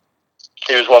because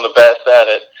he was one of the best at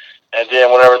it. And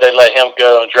then whenever they let him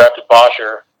go and drafted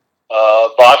Bosher,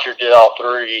 Bosher did all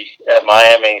three at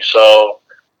Miami. So,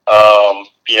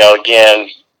 again,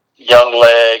 young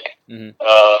leg,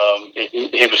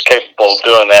 he was capable of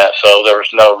doing that. So there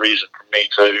was no reason for me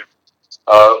to.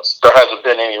 There hasn't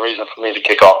been any reason for me to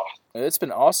kick off. It's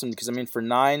been awesome because, for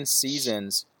 9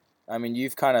 seasons,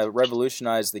 you've kind of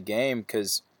revolutionized the game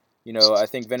because, I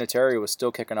think Vinatieri was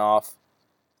still kicking off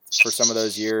for some of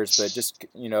those years, but just,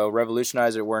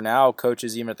 revolutionize it where now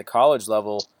coaches, even at the college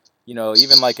level,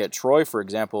 even like at Troy, for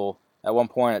example, at one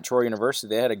point at Troy University,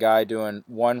 they had a guy doing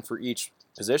one for each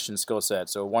position skill set.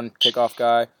 So one kickoff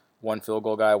guy, one field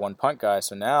goal guy, one punt guy.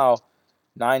 So now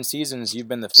 9 seasons, you've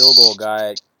been the field goal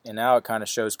guy, and now it kind of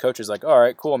shows coaches like, all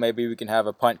right, cool, maybe we can have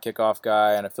a punt kickoff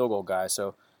guy and a field goal guy.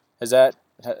 So has that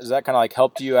kind of like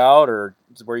helped you out, or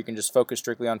where you can just focus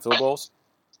strictly on field goals?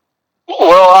 Well,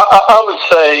 I would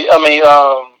say,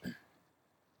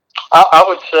 I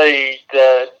would say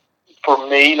that for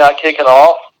me, not kicking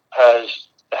off has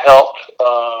helped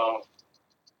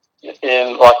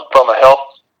in like from a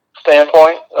health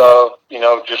standpoint.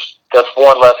 Just that's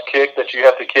one less kick that you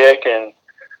have to kick, and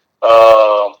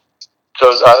so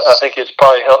I think it's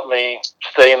probably helped me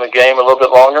stay in the game a little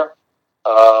bit longer.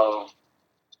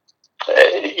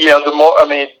 The more,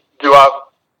 do I?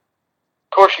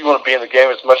 Of course, you want to be in the game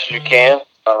as much as you can.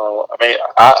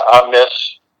 I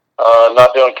miss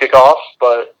not doing kickoffs,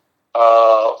 but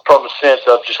from a sense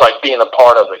of just like being a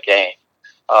part of the game.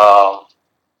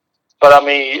 But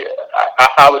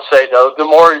I would say though, the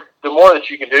more that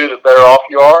you can do, the better off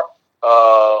you are.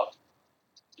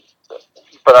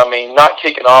 But not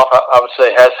kicking off, I would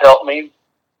say has helped me,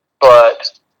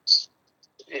 but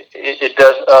it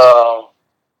does.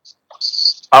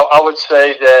 I would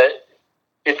say that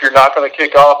if you're not going to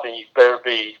kick off, then you better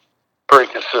be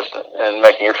pretty consistent in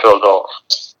making your field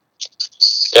goals.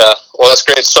 Yeah, well, that's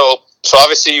great. So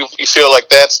obviously you feel like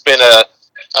that's been a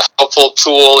helpful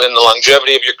tool in the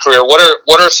longevity of your career.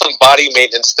 What are some body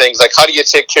maintenance things? Like, how do you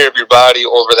take care of your body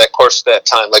over that course of that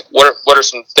time? Like, what are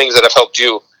some things that have helped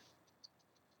you?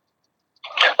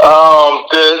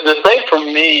 The thing for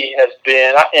me has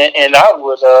been, and I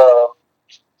would,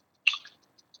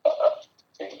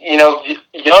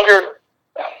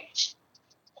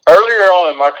 earlier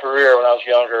on in my career when I was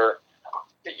younger,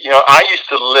 I used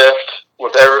to lift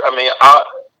with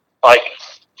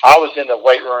I was in the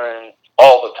weight room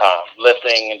all the time,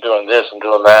 lifting and doing this and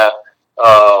doing that.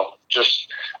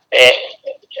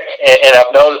 And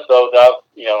I've noticed though that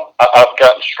I've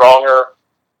gotten stronger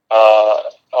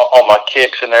on my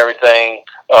kicks and everything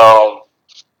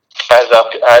as I've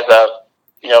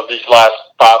these last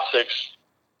 5, 6,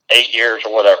 8 years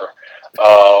or whatever.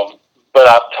 But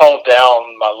I've toned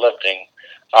down my lifting.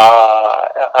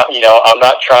 I'm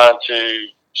not trying to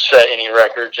set any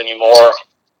records anymore.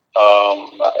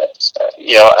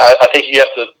 I think you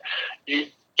have to.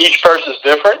 Each person's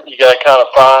different. You got to kind of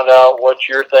find out what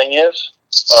your thing is.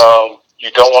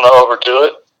 You don't want to overdo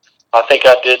it. I think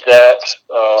I did that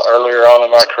earlier on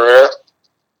in my career.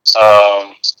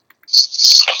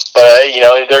 But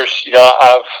there's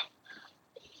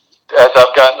as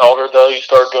I've gotten older though, you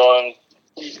start doing.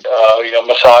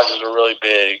 Massages are really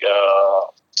big.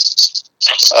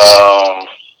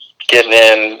 Getting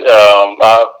in,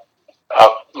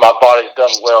 my body's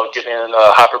done well getting in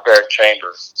a hyperbaric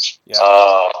chamber. Yeah.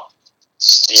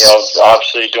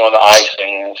 Obviously doing the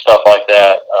icing and stuff like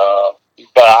that.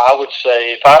 But I would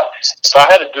say if I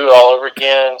had to do it all over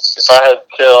again, if I had to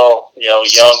tell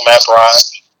young Matt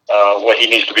Bryant what he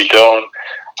needs to be doing,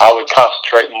 I would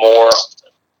concentrate more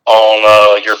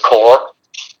on your core.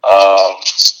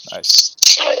 Nice.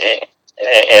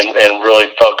 And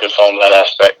really focus on that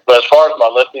aspect. But as far as my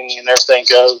lifting and everything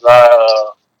goes, I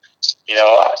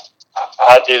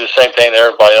do the same thing that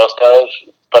everybody else does,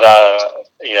 but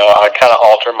I kind of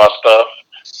alter my stuff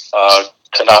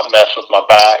to not mess with my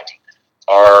back,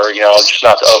 or just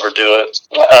not to overdo it.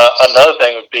 Another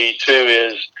thing would be too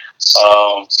is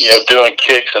doing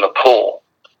kicks in a pool.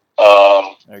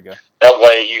 There you go. That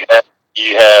way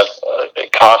you have a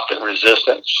constant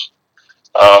resistance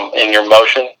in your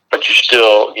motion, but you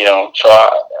still, so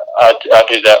I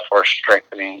do that for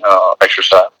strengthening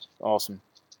exercise. Awesome.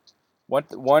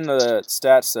 One of the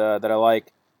stats that I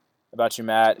like about you,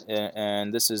 Matt,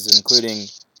 and this is including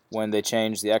when they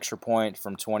changed the extra point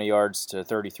from 20 yards to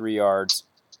 33 yards,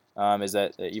 is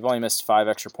that you've only missed 5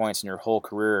 extra points in your whole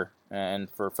career. And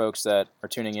for folks that are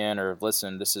tuning in or have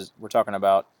listened, we're talking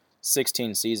about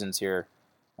 16 seasons here,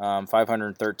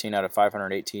 513 out of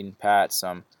 518 Pats.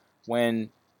 when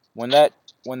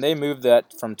they moved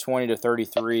that from 20 to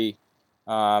 33,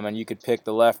 and you could pick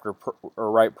the left or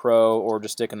right pro or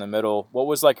just stick in the middle, what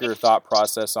was like your thought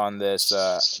process on this?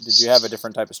 Did you have a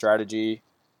different type of strategy?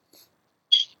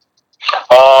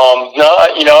 No,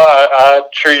 I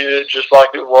treated it just like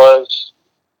it was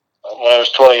when it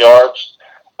was 20 yards.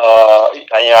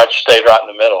 I just stayed right in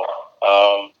the middle.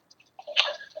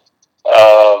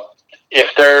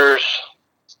 If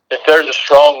there's a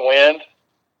strong wind,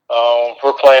 if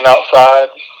we're playing outside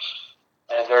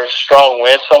and there's a strong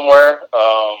wind somewhere,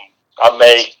 I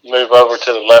may move over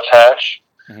to the left hash.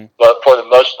 Mm-hmm. But for the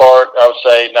most part, I would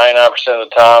say 99% of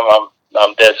the time,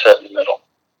 I'm dead set in the middle.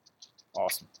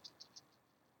 Awesome.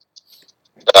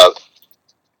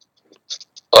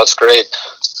 That's great.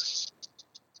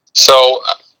 So,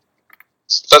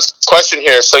 that's a question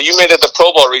here. So you made it the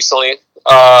Pro Bowl recently.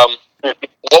 What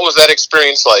was that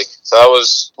experience like? So that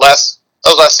was last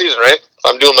season, right? If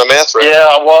I'm doing my math right.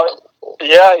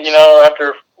 Yeah,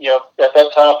 after at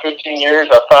that time, 15 years,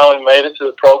 I finally made it to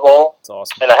the Pro Bowl. That's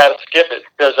awesome. And I had to skip it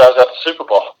because I was at the Super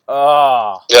Bowl.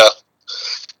 Oh. Yeah.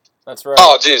 That's right.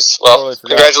 Oh, geez. Well, totally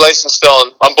congratulations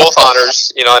still on both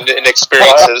honors, and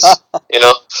experiences,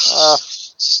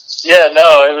 Yeah,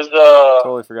 no, it was...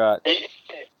 totally forgot.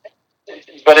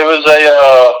 But it was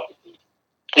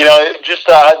just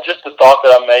the thought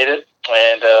that I made it,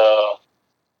 and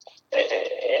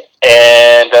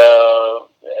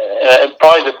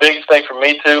probably the biggest thing for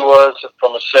me too was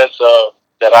from a sense of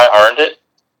that I earned it.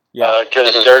 Yeah.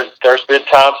 Because there's been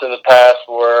times in the past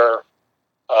where,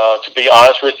 to be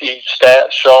honest with you,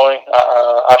 stats showing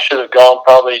I should have gone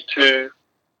probably 2,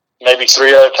 maybe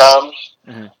 3 other times,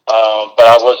 mm-hmm. But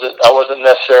I wasn't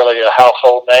necessarily a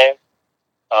household name.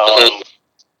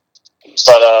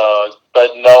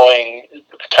 But knowing the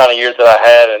kind of years that I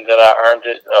had and that I earned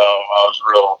it, I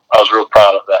was real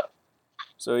proud of that.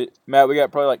 So Matt, we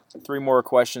got probably like 3 more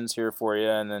questions here for you,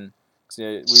 and then we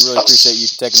really appreciate you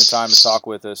taking the time to talk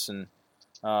with us. And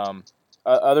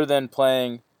other than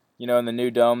playing, in the new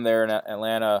dome there in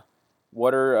Atlanta,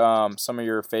 what are some of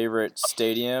your favorite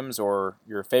stadiums or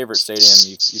your favorite stadium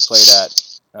you played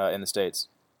at in the States?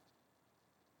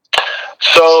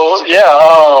 So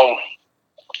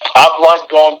I've liked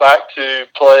going back to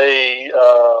play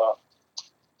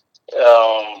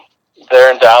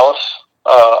there in Dallas.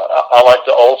 I like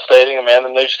the old stadium and the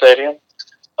new stadium.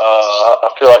 I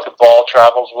feel like the ball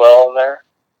travels well in there.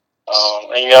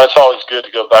 And it's always good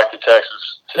to go back to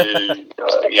Texas to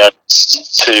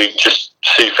just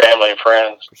see family and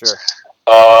friends. For sure.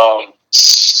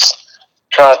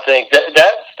 Trying to think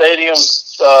that stadium,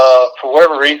 for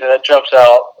whatever reason, that jumps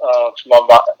out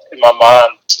in my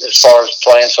mind as far as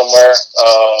playing somewhere.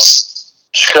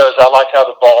 Because I like how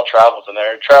the ball travels in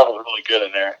there. It travels really good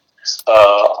in there.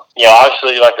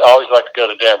 Obviously, I always like to go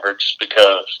to Denver just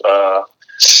because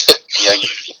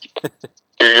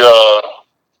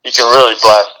you can really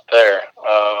blast it there.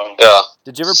 Yeah.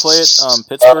 Did you ever play at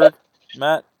Pittsburgh,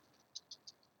 Matt?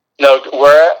 No,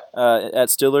 where at? At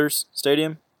Steelers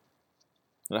Stadium,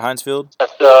 at Heinz Field.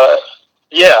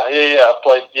 Yeah. I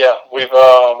played. Yeah, we've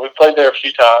played there a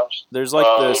few times. There's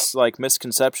this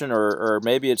misconception, or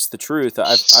maybe it's the truth.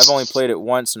 I've only played it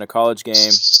once in a college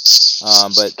game,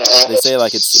 but they say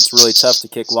it's really tough to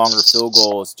kick longer field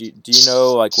goals. Do you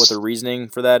know what the reasoning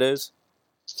for that is?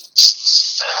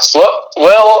 Well,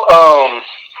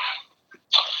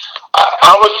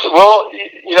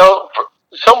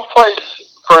 some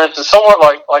place, for instance, somewhere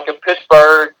like a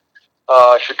Pittsburgh,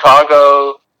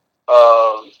 Chicago,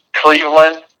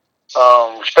 Cleveland,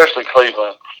 especially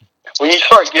Cleveland. When you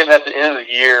start getting at the end of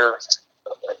the year,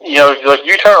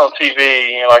 you turn on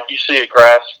TV, you see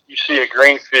a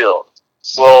green field.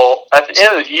 Well, at the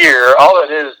end of the year, all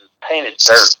it is painted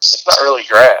dirt. It's not really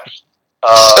grass.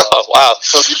 Wow.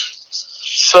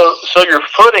 So your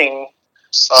footing,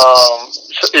 it's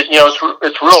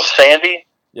real sandy,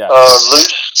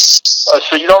 loose.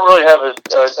 So you don't really have a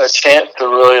chance to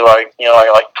really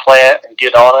plant and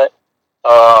get on it.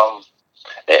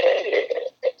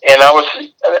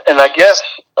 And I guess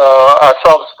I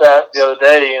saw the stat the other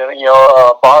day,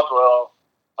 Boswell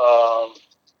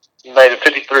made a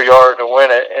 53-yard to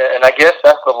win it, and I guess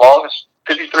that's the longest.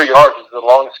 53 yards is the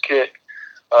longest kick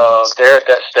there at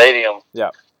that stadium.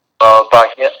 Yeah. By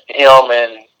him,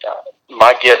 and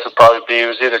my guess would probably be it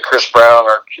was either Chris Brown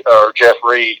or Jeff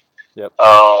Reed. Yep.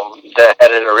 That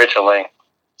had it originally.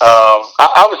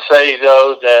 I would say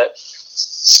though that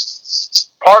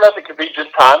part of it could be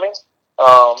just timing.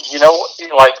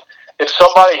 If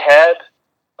somebody had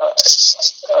a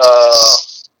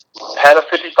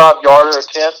 55-yarder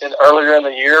attempt earlier in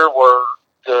the year where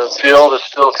the field is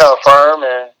still kind of firm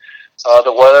and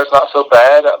The weather's not so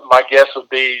bad. My guess would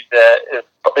be that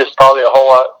it's probably a whole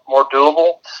lot more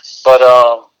doable. But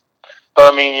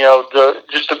I mean,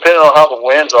 just depending on how the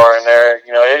winds are in there,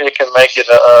 it can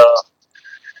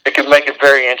make it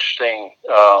very interesting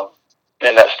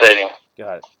in that stadium.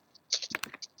 Got it.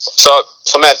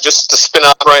 So Matt, just to spin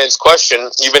off Ryan's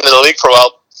question, you've been in the league for a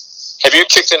while. Have you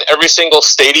kicked in every single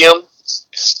stadium?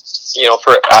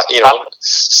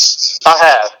 I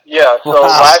have, yeah. So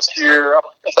last year,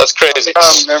 that's crazy.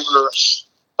 I remember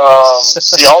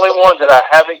the only one that I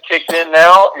haven't kicked in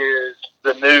now is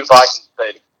the new Viking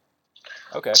Stadium.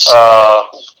 Okay.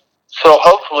 So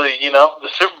hopefully, the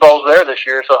Super Bowl's there this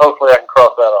year, so hopefully I can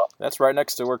cross that off. That's right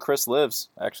next to where Chris lives,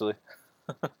 actually.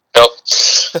 Yep.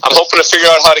 I'm hoping to figure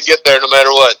out how to get there no matter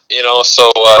what,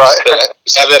 so right.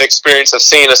 have that experience of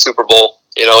seeing a Super Bowl,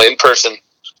 in person.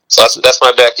 So that's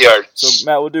my backyard. So,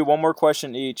 Matt, we'll do one more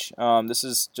question each. This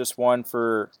is just one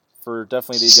for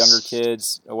definitely these younger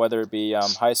kids, whether it be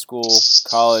high school,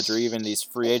 college, or even these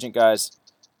free agent guys.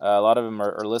 A lot of them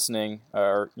are listening,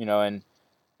 and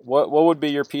what would be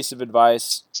your piece of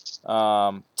advice,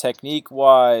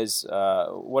 technique-wise,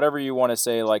 whatever you want to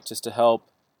say, like just to help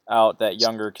out that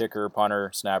younger kicker, punter,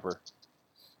 snapper?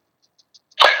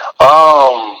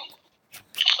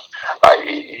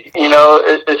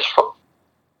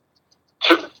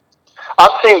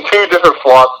 I've seen two different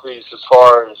philosophies as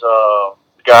far as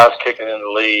guys kicking in the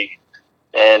league,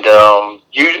 and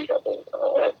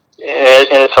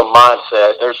it's a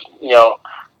mindset. There's,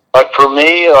 like for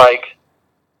me, like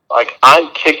I'm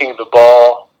kicking the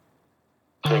ball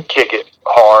to kick it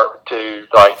hard to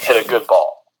like hit a good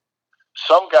ball.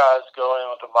 Some guys go in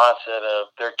with the mindset of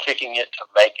they're kicking it to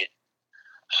make it.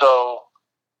 So,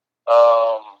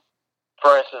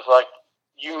 for instance, like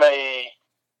you may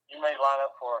line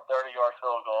up for a 30-yard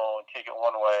field goal and kick it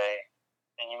one way,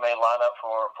 and you may line up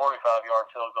for a 45-yard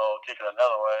field goal and kick it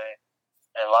another way,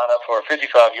 and line up for a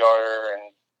 55-yarder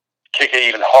and kick it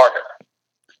even harder.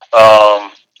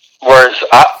 Whereas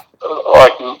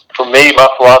for me, my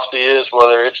philosophy is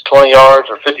whether it's 20 yards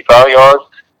or 55 yards,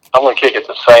 I'm going to kick it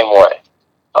the same way.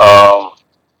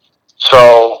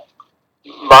 So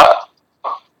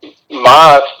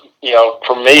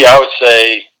for me, I would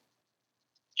say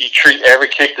you treat every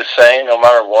kick the same no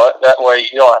matter what. That way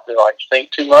you don't have to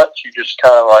think too much. You just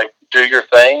kind of do your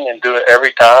thing and do it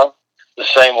every time the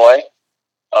same way.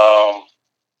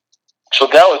 So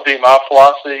that would be my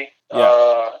philosophy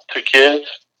to kids.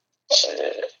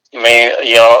 I mean,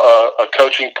 a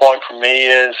coaching point for me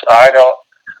is I don't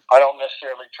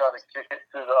necessarily try to kick it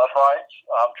through the uprights.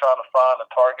 I'm trying to find a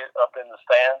target up in the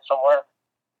stand somewhere.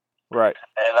 Right.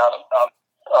 And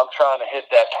I'm trying to hit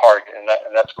that target, and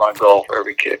that's my goal for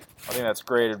every kick. I think that's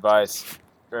great advice.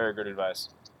 Very good advice.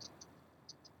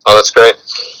 Oh, that's great.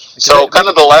 So,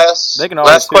 the last they can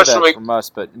always last hear question that from us,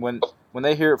 but when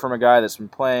they hear it from a guy that's been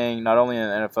playing not only in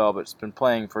the NFL but has been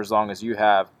playing for as long as you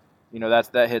have,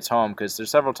 that hits home, because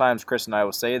there's several times Chris and I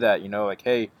will say that,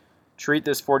 hey, treat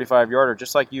this 45-yarder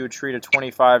just like you would treat a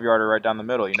 25-yarder right down the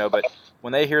middle, But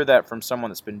when they hear that from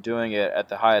someone that's been doing it at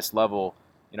the highest level,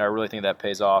 I really think that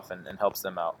pays off and helps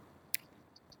them out.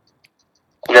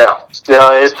 Yeah, it's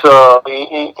it's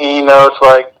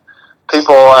like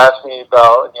people ask me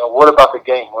about, what about the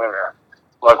game winner?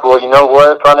 Like, well, you know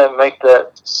what? If I didn't make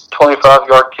that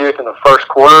 25-yard kick in the first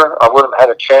quarter, I wouldn't have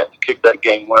had a chance to kick that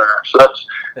game winner. So that's,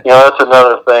 that's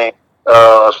another thing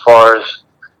as far as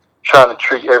trying to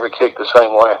treat every kick the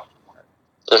same way.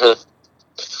 Mm-hmm.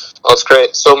 Well, that's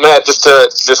great. So, Matt, just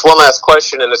one last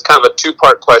question, and it's kind of a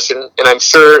two-part question, and I'm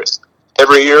sure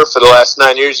every year for the last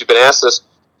 9 years you've been asked this.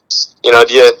 Do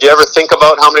you ever think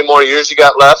about how many more years you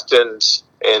got left, and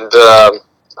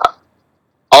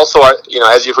also,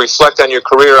 as you reflect on your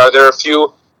career, are there a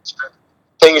few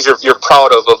things you're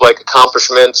proud of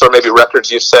accomplishments or maybe records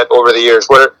you've set over the years?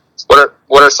 What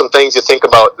are some things you think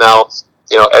about now,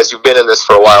 as you've been in this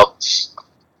for a while?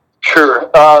 Sure.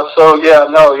 That's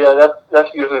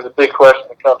usually the big question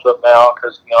that comes up now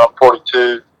because I'm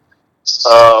 42.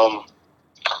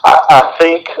 I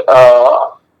think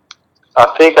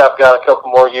I've got a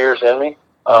couple more years in me.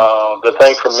 The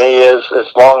thing for me is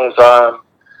as long as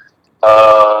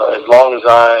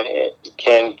I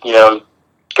can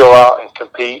go out and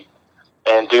compete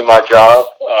and do my job.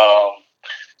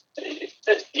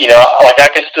 I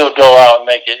can still go out and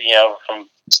make it from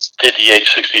 58,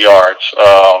 60 yards.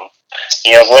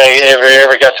 When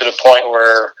ever got to the point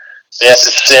where they have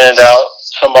to send out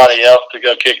somebody else to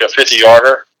go kick a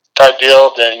 50-yarder type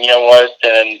deal, then you know what?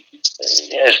 Then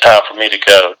it's time for me to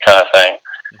go, kind of thing.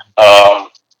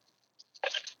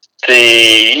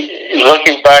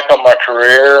 Looking back on my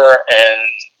career and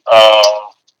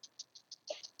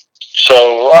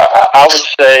So I would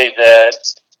say that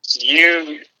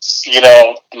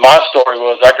my story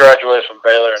was I graduated from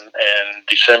Baylor in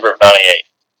December of '98.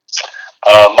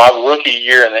 My rookie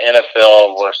year in the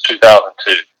NFL was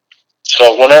 2002.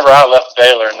 So whenever I left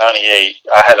Baylor in '98,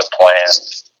 I had a plan.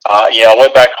 I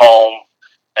went back home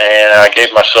and I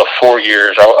gave myself 4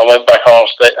 years. I went back home.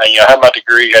 I had my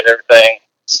degree, had everything.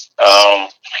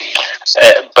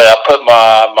 But I put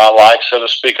my life, so to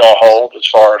speak, on hold as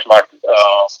far as my,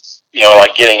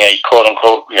 like getting a quote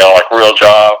unquote, like real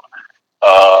job.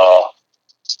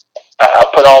 I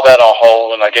put all that on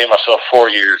hold, and I gave myself 4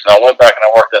 years. And I went back and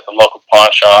I worked at the local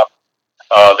pawn shop.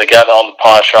 The guy that owned the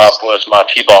pawn shop was my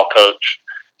T-ball coach.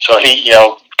 So he,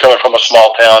 coming from a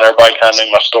small town, everybody kind of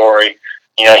knew my story.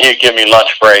 He would give me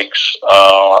lunch breaks.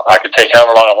 I could take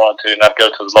however long I wanted to, and I'd go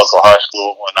to the local high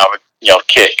school, and I would,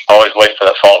 kick. Always wait for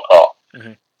that phone call.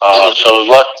 Mm-hmm. So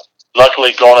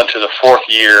luckily, going into the 4th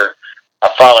year, I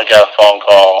finally got a phone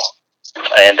call,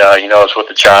 and it was with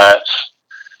the Giants.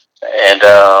 And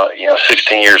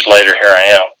 16 years later, here I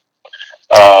am.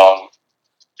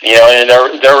 And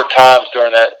there were times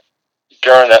during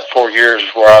that 4 years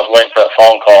where I was waiting for that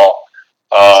phone call.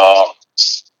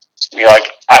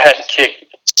 I hadn't kicked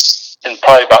in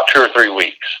probably about 2 or 3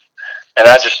 weeks, and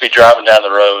I'd just be driving down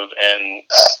the road, and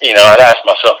I'd ask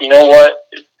myself, you know what?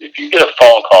 If you get a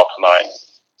phone call tonight,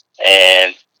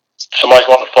 and somebody's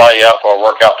wanting to fly you out for a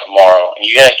workout tomorrow, and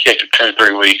you hadn't kicked in 2 or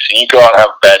 3 weeks, and you go out and have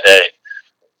a bad day,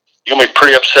 you're going to be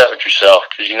pretty upset with yourself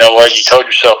because you know what? You told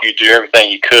yourself you'd do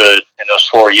everything you could in those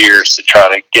 4 years to try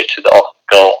to get to the ultimate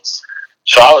goal.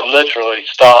 So I would literally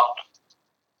stop,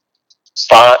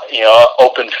 find,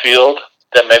 open field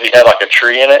that maybe had like a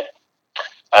tree in it,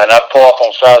 and I'd pull off on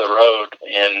the side of the road,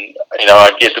 and,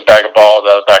 I'd get the bag of balls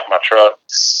out of the back of my truck,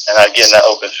 and I'd get in that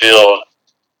open field,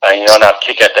 and I'd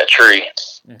kick at that tree.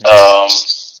 Mm-hmm.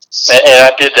 And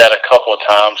I did that a couple of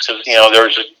times because,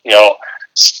 there's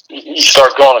you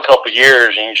start going a couple of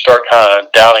years and you start kind of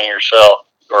doubting yourself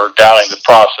or doubting the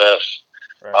process.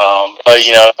 Right. But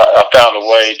I found a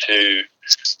way to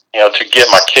get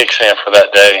my kicks in for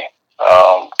that day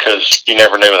because you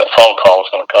never knew that phone call was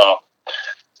going to come.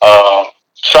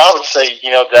 So I would say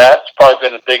that's probably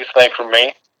been the biggest thing for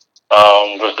me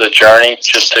was the journey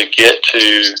just to get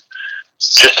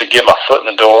my foot in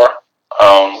the door.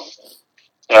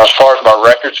 As far as my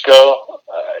records go.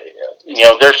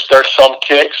 There's some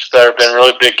kicks that have been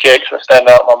really big kicks that stand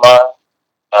out in my mind.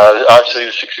 Obviously,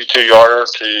 the 62-yarder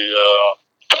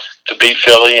to beat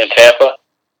Philly in Tampa.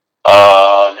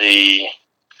 I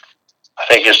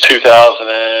think it's 2000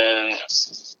 and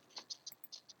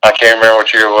I can't remember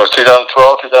what year it was.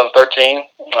 2012, 2013.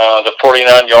 The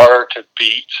 49-yarder to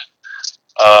beat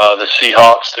the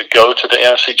Seahawks to go to the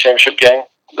NFC Championship game.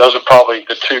 Those are probably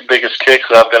the 2 biggest kicks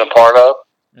that I've been a part of.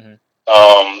 Mm-hmm.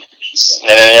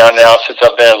 And now since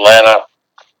I've been in Atlanta,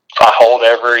 I hold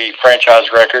every franchise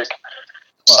record.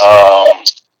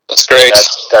 That's great.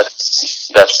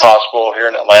 That's possible here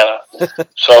in Atlanta.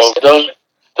 So those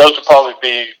would probably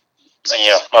be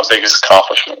my biggest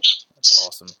accomplishments. That's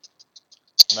awesome.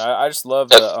 I just love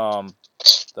the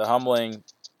humbling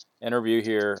interview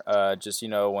here. Just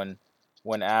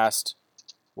when asked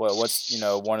what's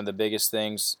one of the biggest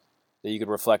things that you could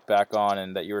reflect back on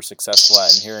and that you were successful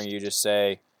at, and hearing you just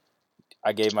say,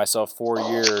 I gave myself 4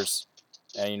 years,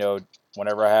 and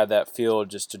whenever I had that field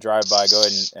just to drive by, go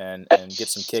ahead and get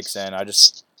some kicks in. I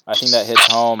think that hits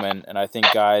home, and I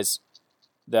think guys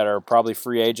that are probably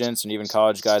free agents and even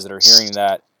college guys that are hearing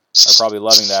that are probably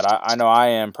loving that. I know I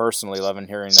am personally loving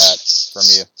hearing that from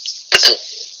you.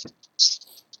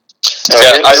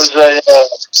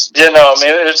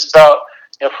 It's about,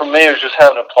 for me, it was just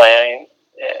having a plan,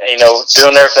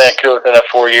 doing everything I could within that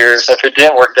 4 years. If it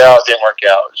didn't work out, it didn't work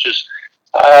out. It's just,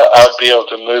 I would be able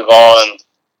to move on,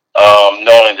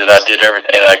 knowing that I did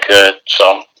everything that I could.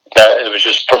 So it was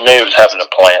just, for me, it was having a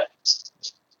plan.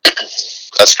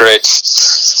 That's great.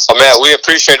 Well, Matt, we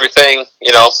appreciate everything.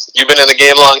 You've been in the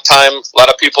game a long time. A lot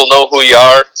of people know who you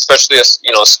are, especially as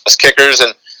kickers.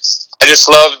 And I just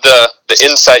love the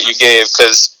insight you gave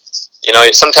because,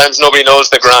 sometimes nobody knows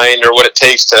the grind or what it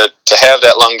takes to have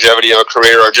that longevity of a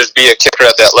career or just be a kicker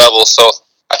at that level. So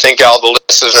I think all the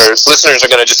listeners are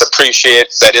going to just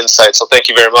appreciate that insight. So thank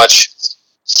you very much.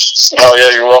 Oh, yeah,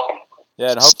 you're welcome.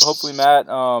 Yeah, and hopefully, Matt,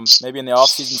 maybe in the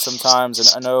off-season sometimes, and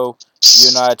I know you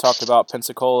and I talked about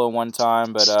Pensacola one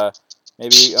time, but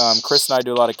maybe Chris and I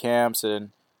do a lot of camps,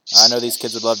 and I know these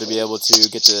kids would love to be able to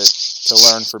get to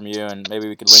learn from you, and maybe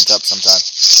we could link up sometime.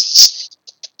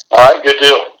 All right, good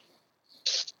deal.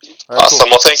 All right, awesome. Cool.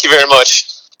 Well, thank you very much.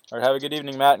 All right, have a good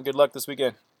evening, Matt, and good luck this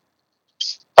weekend.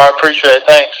 I appreciate it.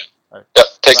 Thanks. All right. Yep,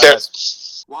 take care.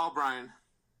 Guys. Wow, Brian,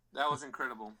 that was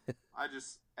incredible. I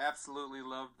just absolutely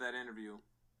loved that interview.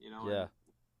 Yeah.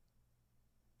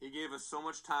 He gave us so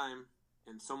much time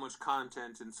and so much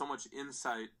content and so much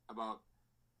insight about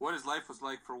what his life was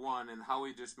like for one, and how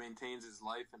he just maintains his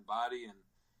life and body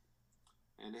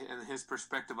and his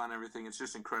perspective on everything. It's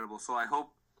just incredible. So I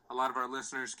hope a lot of our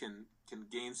listeners can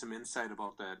gain some insight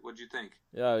about that. What do you think?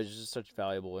 Yeah, it was just such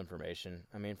valuable information.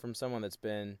 I mean, from someone that's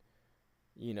been,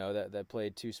 that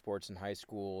played 2 sports in high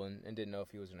school and didn't know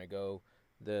if he was going to go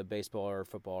the baseball or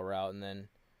football route, and then,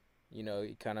 he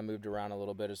kind of moved around a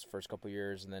little bit his first couple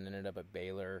years and then ended up at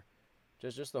Baylor.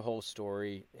 Just the whole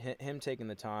story, him taking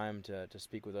the time to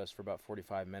speak with us for about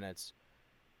 45 minutes,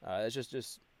 it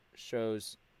just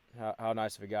shows how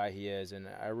nice of a guy he is, and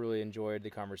I really enjoyed the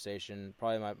conversation.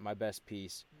 Probably my best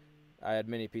piece. I had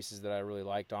many pieces that I really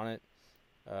liked on it,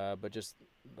 but just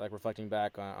like reflecting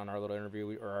back on our little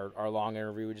interview, or our long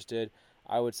interview we just did,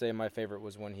 I would say my favorite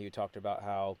was when he talked about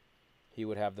how he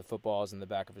would have the footballs in the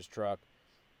back of his truck,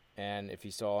 and if he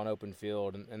saw an open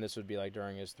field, and this would be like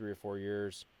during his 3 or 4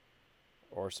 years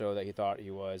or so that he thought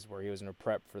he was, where he was in a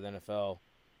prep for the NFL,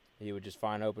 he would just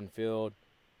find open field,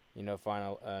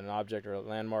 find an object or a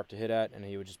landmark to hit at, and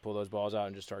he would just pull those balls out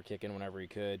and just start kicking whenever he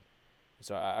could.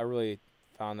 So I really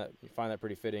find that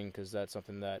pretty fitting, because that's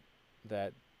something that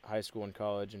high school and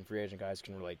college and free agent guys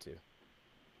can relate to.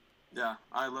 Yeah,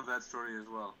 I love that story as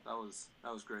well. That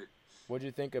was great. What do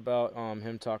you think about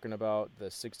him talking about the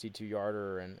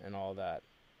 62-yarder and all that?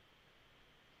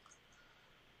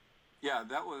 Yeah,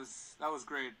 that was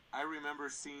great. I remember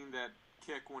seeing that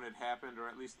kick when it happened, or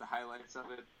at least the highlights of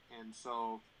it, and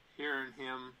so hearing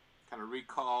him kind of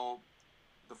recall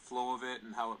the flow of it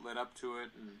and how it led up to it,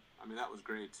 and I mean, that was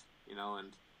great,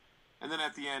 and then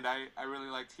at the end, I really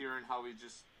liked hearing how he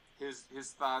just his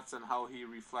thoughts on how he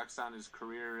reflects on his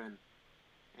career and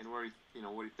where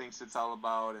what he thinks it's all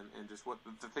about, and just what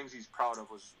the things he's proud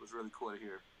of was really cool to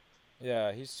hear.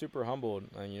 Yeah, he's super humbled,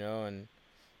 and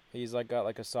he's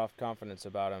got a soft confidence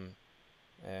about him,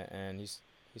 and he's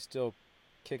still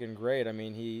kicking great. I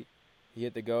mean, he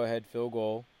hit the go-ahead field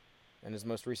goal in his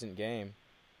most recent game.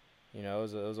 It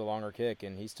was a longer kick,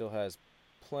 and he still has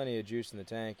plenty of juice in the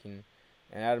tank. And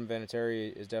Adam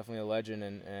Vinatieri is definitely a legend,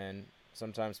 and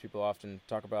sometimes people often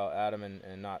talk about Adam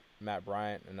and not Matt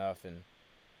Bryant enough. And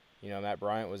Matt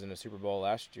Bryant was in a Super Bowl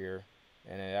last year,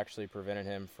 and it actually prevented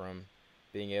him from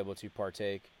being able to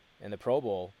partake in the Pro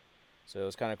Bowl. So it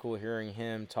was kind of cool hearing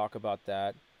him talk about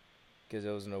that, because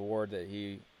it was an award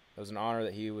it was an honor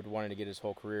that he would wanted to get his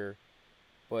whole career.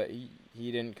 But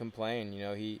he didn't complain.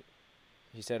 He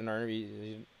said in our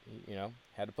interview, he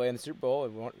had to play in the Super Bowl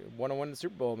and want to win the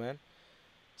Super Bowl, man.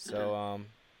 So,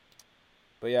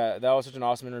 but yeah, that was such an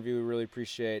awesome interview. We really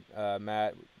appreciate,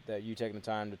 Matt, that you taking the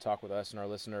time to talk with us and our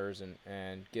listeners,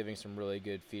 and giving some really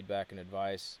good feedback and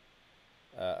advice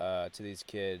to these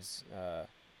kids.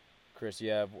 Chris,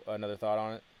 you have another thought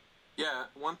on it? Yeah,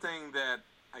 one thing that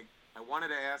I wanted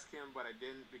to ask him, but I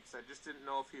didn't, because I just didn't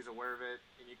know if he's aware of it.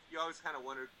 And you always kind of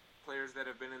wonder, players that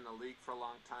have been in the league for a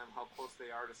long time, how close they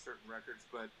are to certain records.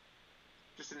 But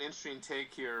just an interesting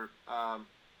take here.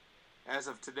 As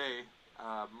of today,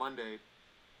 Monday,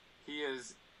 he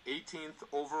is 18th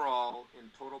overall in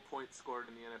total points scored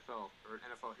in the NFL, or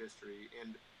NFL history.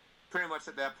 And pretty much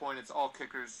at that point, it's all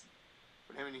kickers.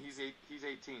 But I mean, he's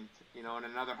 18th, and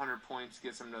another 100 points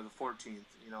gets him to the 14th,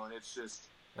 and it's just,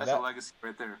 that's a legacy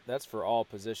right there. That's for all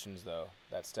positions, though,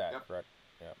 that stat, yep. Correct?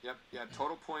 Yep. Yeah,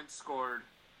 total points scored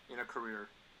in a career.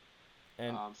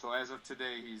 And so as of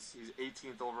today, he's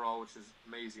 18th overall, which is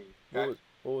amazing.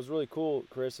 What was really cool,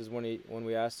 Chris, is when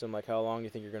we asked him, how long do you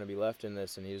think you're going to be left in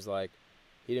this, and he was like,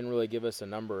 he didn't really give us a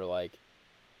number,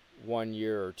 1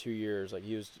 year or 2 years.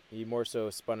 He more so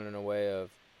spun it in a way of,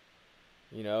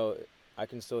 I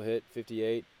can still hit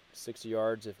 58, 60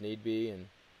 yards if need be, and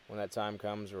when that time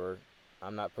comes where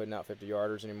I'm not putting out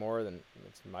 50-yarders anymore, then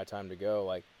it's my time to go.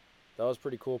 That was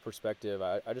pretty cool perspective.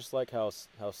 I just like how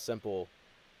simple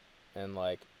and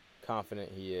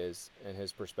confident he is in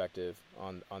his perspective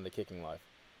on the kicking life.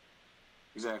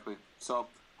 Exactly. So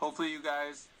hopefully you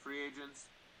guys, free agents,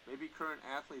 maybe current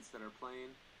athletes that are playing,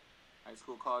 high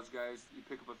school, college guys, you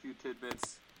pick up a few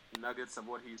tidbits, nuggets of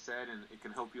what he said, and it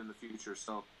can help you in the future.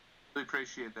 So really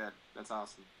appreciate that. That's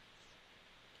awesome.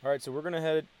 All right, so we're going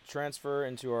to transfer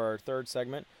into our third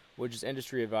segment, which is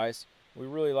industry advice. We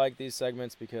really like these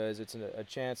segments because it's a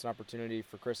chance, an opportunity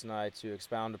for Chris and I to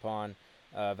expound upon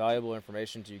valuable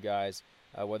information to you guys,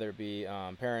 whether it be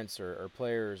parents or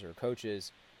players or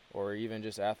coaches, or even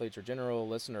just athletes or general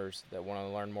listeners that want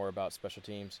to learn more about special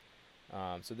teams.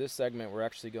 So this segment, we're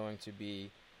actually going to be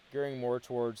gearing more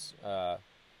towards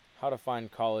how to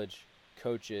find college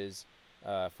coaches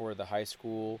for the high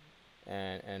school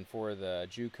and for the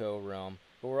JUCO realm.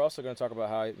 But we're also going to talk about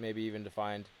how maybe even to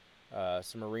find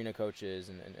some arena coaches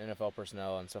and NFL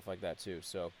personnel and stuff like that too.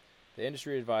 So the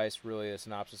industry advice, really, a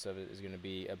synopsis of it is going to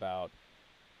be about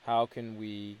how can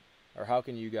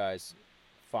you guys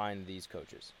find these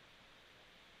coaches?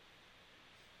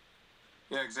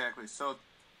 Yeah, exactly. So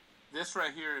this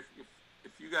right here,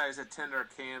 if you guys attend our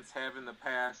camps, have in the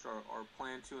past, or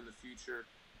plan to in the future,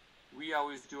 we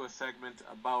always do a segment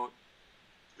about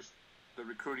just the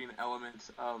recruiting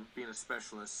elements of being a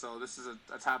specialist. So this is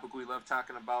a topic we love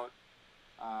talking about.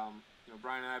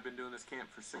 Brian and I have been doing this camp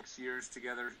for 6 years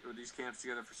together, or these camps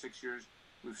together for 6 years.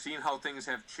 We've seen how things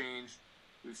have changed.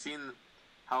 We've seen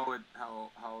how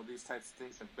these types of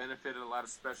things have benefited a lot of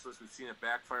specialists. We've seen it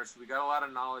backfire. So we got a lot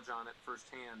of knowledge on it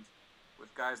firsthand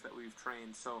with guys that we've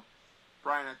trained. So,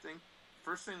 Brian, I think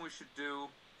first thing we should do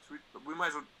is we might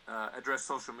as well address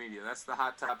social media. That's the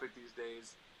hot topic these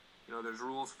days. There's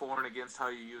rules for and against how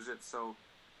you use it. So,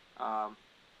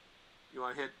 you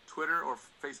want to hit Twitter or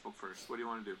Facebook first? What do you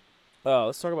want to do?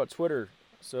 Let's talk about Twitter.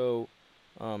 So,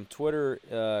 Twitter,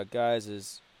 guys,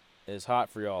 is hot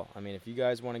for y'all. I mean, if you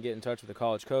guys want to get in touch with a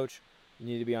college coach, you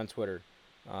need to be on Twitter.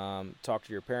 Talk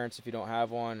to your parents if you don't have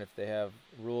one. If they have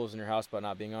rules in your house about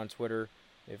not being on Twitter,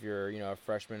 if you're a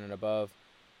freshman and above,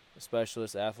 a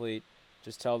specialist athlete,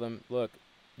 just tell them, look,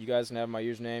 you guys can have my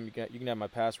username. You can have my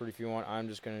password if you want. I'm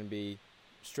just going to be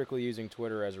strictly using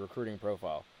Twitter as a recruiting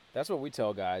profile. That's what we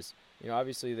tell guys.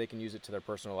 Obviously they can use it to their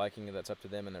personal liking, and that's up to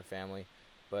them and their family.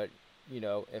 But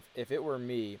if it were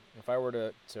me, if I were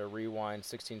to rewind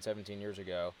 16, 17 years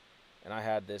ago, and I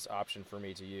had this option for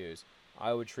me to use,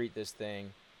 I would treat this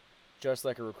thing just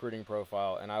like a recruiting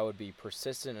profile, and I would be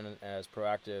persistent and as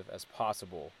proactive as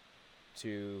possible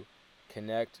to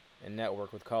connect and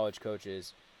network with college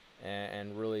coaches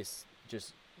and really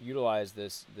just utilize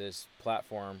this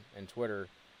platform and Twitter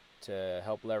to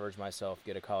help leverage myself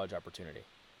get a college opportunity.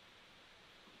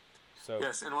 So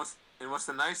yes, and what's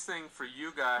the nice thing for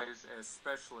you guys as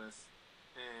specialists,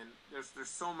 and there's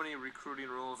so many recruiting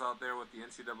rules out there with the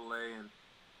NCAA,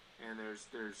 and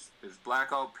there's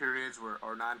blackout periods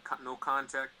or no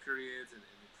contact periods and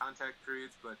contact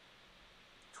periods, but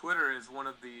Twitter is one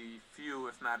of the few,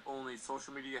 if not only,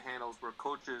 social media handles where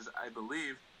coaches, I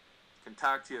believe, can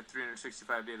talk to you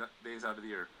 365 days out of the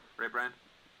year. Right, Brian?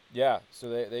 Yeah, so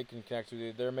they can connect with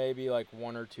you. There may be like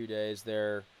 1 or 2 days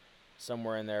there,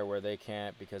 somewhere in there where they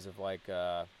can't because of like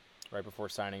right before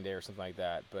signing day or something like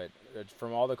that. But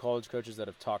from all the college coaches that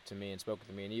have talked to me and spoken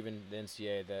to me, and even the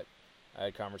NCAA that I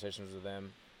had conversations with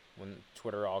them when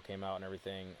Twitter all came out and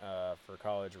everything for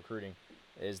college recruiting,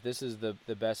 this is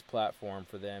the best platform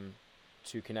for them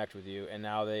to connect with you. And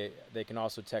now they can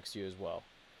also text you as well.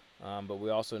 But we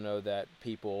also know that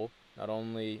people, not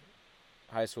only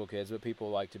high school kids, but people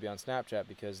like to be on Snapchat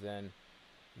because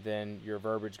then your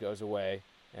verbiage goes away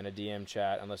and a DM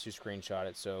chat unless you screenshot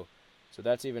it. So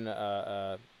that's even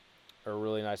a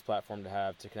really nice platform to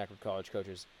have to connect with college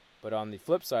coaches. But on the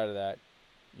flip side of that,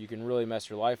 you can really mess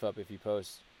your life up if you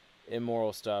post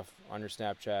immoral stuff on your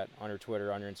Snapchat, on your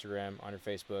Twitter, on your Instagram, on your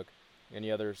Facebook,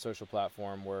 any other social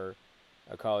platform where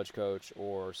a college coach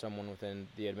or someone within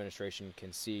the administration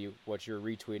can see what you're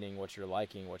retweeting, what you're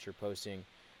liking, what you're posting.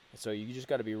 So you just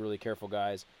got to be really careful,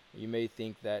 guys. You may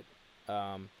think that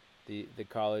the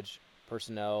college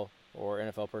personnel or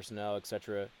NFL personnel,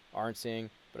 etc., aren't seeing,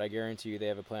 but I guarantee you they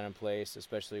have a plan in place,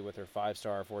 especially with their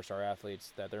 5-star, 4-star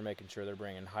athletes, that they're making sure they're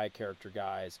bringing high-character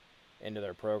guys into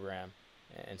their program.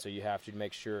 And so you have to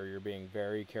make sure you're being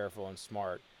very careful and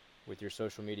smart with your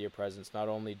social media presence, not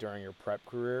only during your prep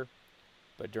career,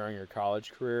 but during your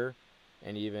college career,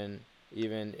 and even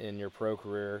in your pro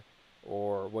career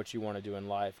or what you want to do in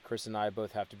life. Chris and I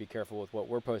both have to be careful with what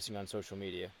we're posting on social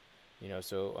media.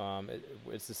 So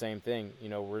it's the same thing.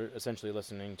 We're essentially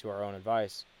listening to our own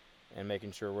advice and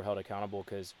making sure we're held accountable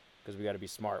because we got to be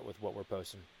smart with what we're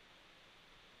posting.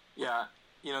 Yeah,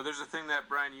 there's a thing that,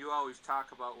 Brian, you always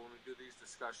talk about when we do these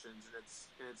discussions, and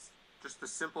it's just the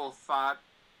simple thought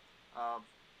of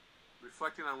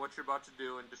reflecting on what you're about to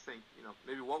do and just think,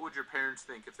 maybe what would your parents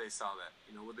think if they saw that?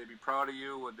 Would they be proud of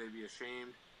you? Would they be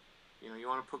ashamed? You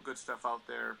want to put good stuff out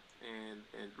there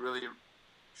and really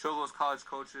show those college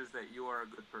coaches that you are a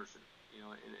good person,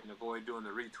 and avoid doing the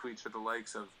retweets or the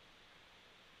likes of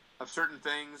certain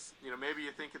things. Maybe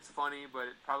you think it's funny, but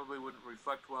it probably wouldn't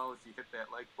reflect well if you hit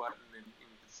that like button and you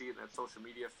can see it in that social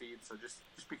media feed. So just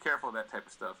be careful of that type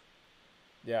of stuff.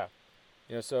 Yeah.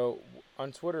 So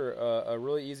on Twitter, a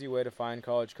really easy way to find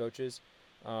college coaches,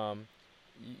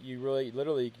 you really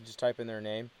literally you can just type in their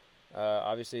name.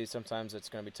 Obviously, sometimes it's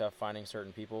going to be tough finding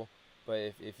certain people,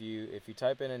 But if you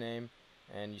type in a name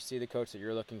and you see the coach that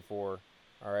you're looking for,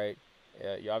 all right,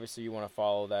 you obviously you want to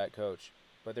follow that coach.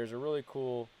 But there's a really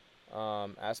cool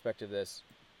aspect of this.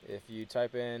 If you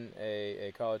type in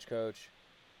a college coach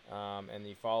and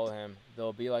you follow him,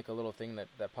 there'll be like a little thing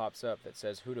that pops up that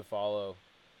says who to follow,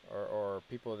 or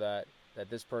people that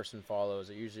this person follows.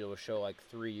 It usually will show like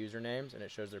 3 usernames, and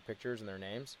it shows their pictures and their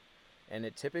names. And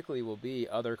it typically will be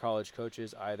other college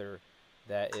coaches either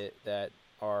that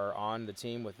are on the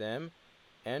team with them,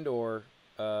 and or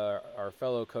our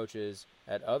fellow coaches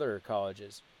at other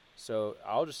colleges. So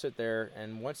I'll just sit there,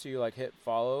 and once you like hit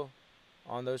follow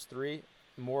on those 3,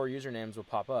 more usernames will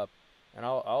pop up, and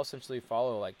I'll essentially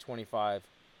follow like 25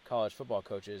 college football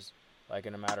coaches like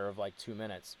in a matter of like 2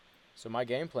 minutes. So my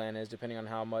game plan is, depending on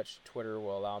how much Twitter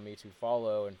will allow me to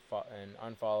follow and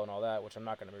unfollow and all that, which I'm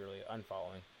not going to be really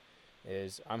unfollowing,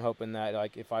 is I'm hoping that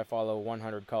like if I follow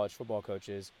 100 college football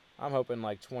coaches, I'm hoping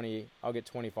like 20, I'll get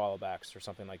 20 follow backs or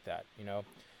something like that, you know.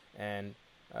 And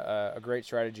a great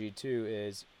strategy too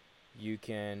is you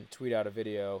can tweet out a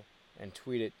video and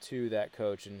tweet it to that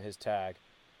coach and his tag,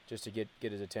 just to get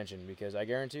his attention, because I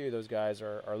guarantee you those guys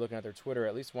are looking at their Twitter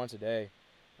at least once a day,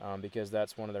 because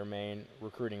that's one of their main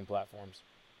recruiting platforms.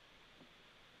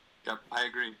 Yep, I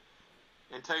agree.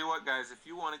 And tell you what, guys, if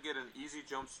you want to get an easy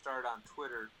jump start on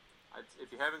Twitter,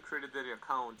 if you haven't created that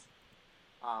account,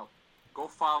 go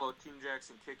follow Team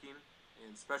Jackson Kicking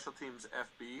and Special Teams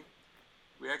FB.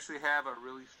 We actually have a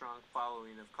really strong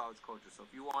following of college coaches. So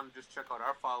if you want to just check out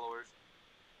our followers,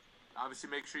 obviously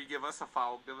make sure you give us a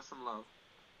follow, give us some love.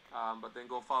 But then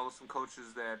go follow some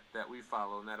coaches that we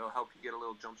follow, and that'll help you get a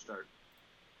little jump start.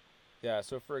 Yeah,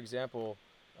 so for example,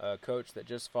 a coach that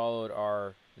just followed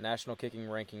our National Kicking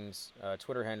Rankings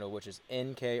Twitter handle, which is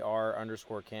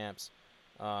NKR_camps,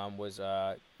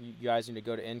 you guys need to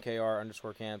go to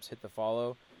NKR_camps, hit the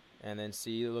follow, and then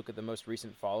look at the most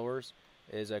recent followers,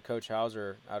 is Coach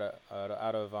Hauser out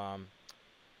of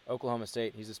Oklahoma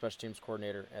State. He's a special teams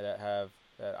coordinator that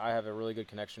I have a really good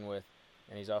connection with,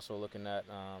 and he's also looking at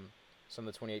some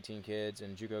of the 2018 kids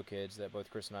and JUCO kids that both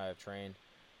Chris and I have trained.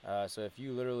 So if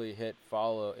you literally hit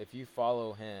follow, if you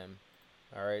follow him,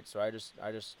 all right. So I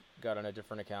just got on a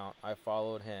different account. I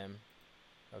followed him,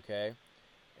 okay,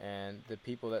 and the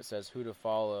people that says who to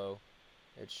follow,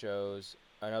 it shows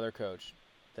another coach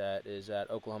that is at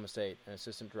Oklahoma State, an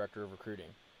assistant director of recruiting.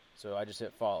 So I just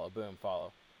hit follow, boom,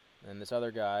 follow. And this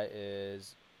other guy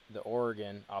is the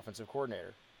Oregon offensive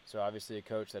coordinator. So obviously a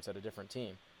coach that's at a different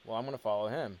team. Well, I'm going to follow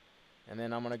him, and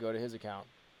then I'm going to go to his account,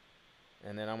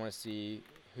 and then I'm going to see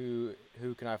who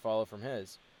can I follow from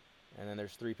his. And then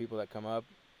there's 3 people that come up.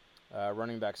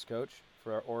 Running backs coach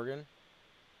for Oregon,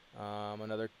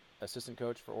 another assistant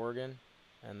coach for Oregon,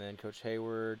 and then Coach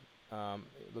Hayward.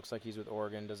 It looks like he's with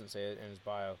Oregon, doesn't say it in his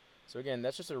bio. So again,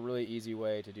 that's just a really easy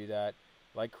way to do that.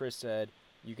 Like Chris said,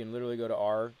 you can literally go to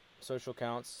our social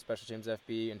accounts, Special Teams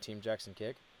FB and Team Jackson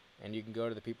Kick, and you can go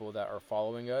to the people that are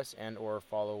following us and or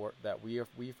follow that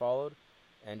we followed,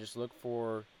 and just look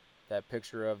for that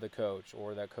picture of the coach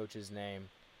or that coach's name.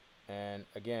 And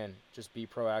again, just be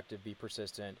proactive, be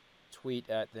persistent, tweet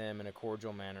at them in a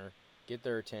cordial manner, get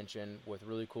their attention with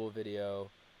really cool video,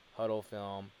 huddle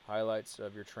film, highlights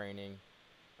of your training.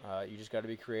 You just got to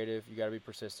be creative, you got to be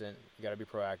persistent, you got to be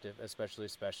proactive, especially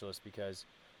specialists, because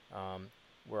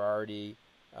we're already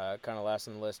kind of last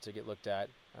on the list to get looked at,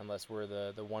 unless we're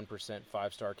the 1%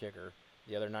 5-star kicker.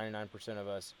 The other 99% of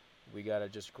us, we got to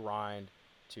just grind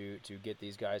to get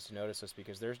these guys to notice us,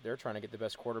 because they're trying to get the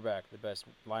best quarterback, the best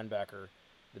linebacker,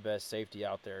 the best safety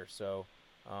out there. So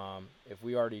if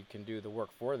we already can do the work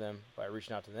for them by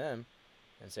reaching out to them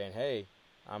and saying, hey,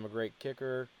 I'm a great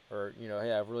kicker, or,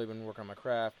 hey, I've really been working on my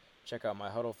craft, check out my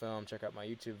huddle film, check out my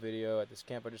YouTube video at this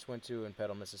camp I just went to in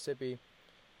Petal, Mississippi,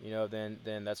 then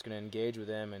that's going to engage with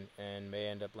them and may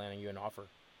end up landing you an offer.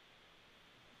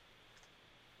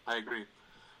 I agree.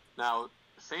 Now,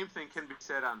 the same thing can be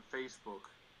said on Facebook.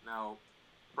 Now,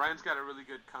 Brian's got a really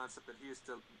good concept that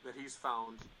he's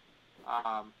found.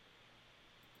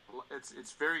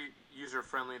 It's very user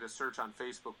friendly to search on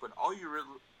Facebook, but all you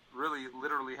really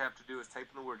literally have to do is type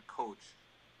in the word coach,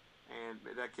 and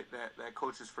that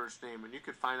coach's first name, and you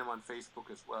can find him on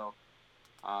Facebook as well.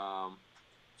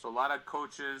 So a lot of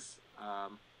coaches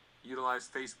utilize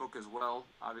Facebook as well.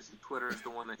 Obviously, Twitter is the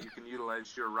one that you can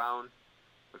utilize year-round,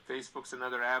 but Facebook's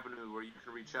another avenue where you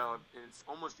can reach out, and it's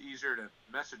almost easier to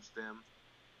message them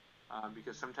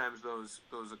because sometimes those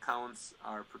accounts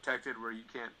are protected where you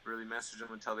can't really message them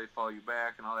until they follow you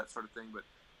back and all that sort of thing. But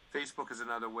Facebook is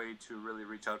another way to really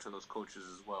reach out to those coaches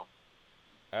as well.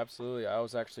 Absolutely. I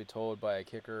was actually told by a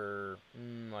kicker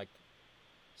like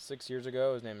 6 years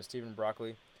ago, his name is Stephen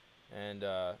Broccoli, and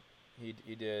he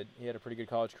had a pretty good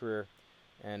college career,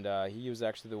 and he was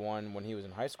actually the one when he was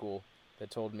in high school that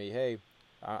told me, hey,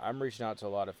 I'm reaching out to a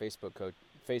lot of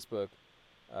Facebook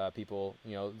people,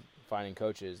 finding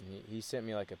coaches, and he sent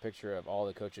me like a picture of all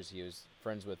the coaches he was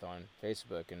friends with on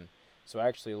Facebook, and so I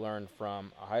actually learned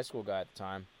from a high school guy at the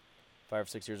time, 5 or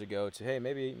 6 years ago, to hey,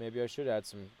 maybe I should add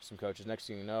some coaches. Next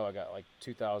thing you know, I got like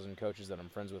 2,000 coaches that I'm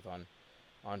friends with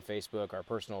on Facebook, our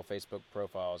personal Facebook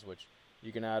profiles, which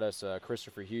you can add us,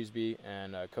 Christopher Hughesby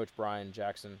and Coach Brian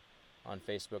Jackson on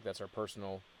Facebook. That's our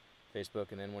personal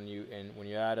Facebook, and then when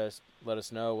you add us, let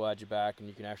us know. We'll add you back, and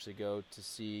you can actually go to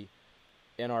see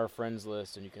in our friends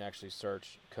list, and you can actually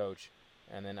search coach,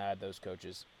 and then add those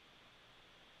coaches.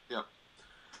 Yep.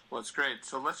 Well, it's great.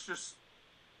 So let's just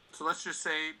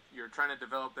say you're trying to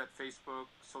develop that Facebook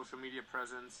social media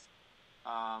presence.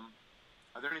 Are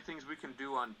there any things we can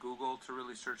do on Google to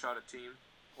really search out a team,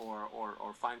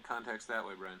 or find contacts that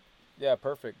way, Brian? Yeah,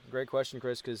 perfect. Great question,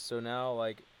 Chris. Because so now,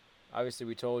 like, obviously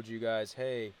we told you guys,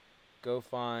 hey, go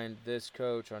find this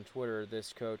coach on Twitter,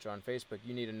 this coach on Facebook.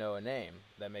 You need to know a name.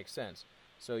 That makes sense.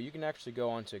 So you can actually go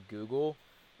onto Google,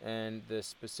 and the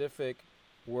specific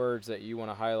words that you want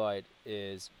to highlight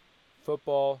is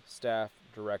football staff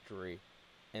directory.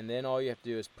 And then all you have to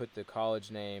do is put the college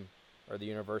name or the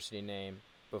university name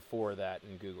before that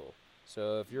in Google.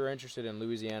 So if you're interested in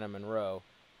Louisiana Monroe,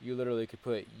 you literally could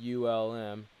put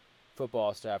ULM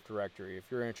football staff directory. If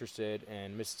you're interested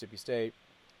in Mississippi State,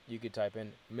 you could type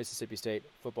in Mississippi State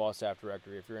football staff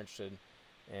directory. If you're interested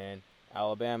in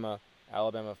Alabama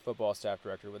football staff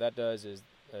directory, what that does is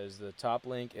the top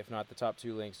link, if not the top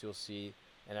two links, you'll see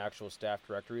an actual staff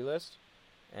directory list,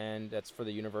 and that's for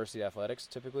the university athletics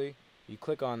typically. You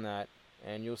click on that,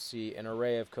 and you'll see an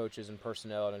array of coaches and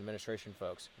personnel and administration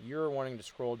folks. You're wanting to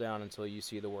scroll down until you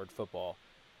see the word football,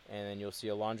 and then you'll see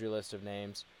a laundry list of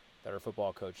names that are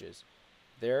football coaches.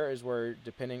 There is where,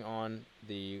 depending on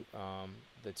the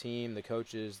team, the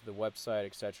coaches, the website,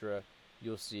 etc.,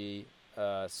 you'll see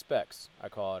specs, I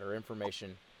call it, or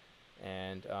information.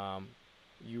 And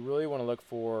you really want to look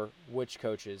for which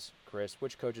coaches, Chris,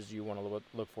 which coaches do you want to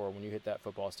look for when you hit that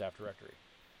football staff directory?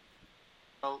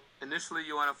 Well, initially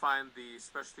you want to find the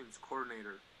special teams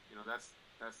coordinator.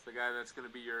 That's the guy that's going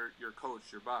to be your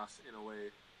coach, your boss, in a way,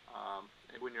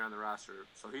 when you're on the roster.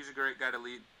 So he's a great guy to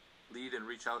lead and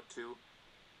reach out to.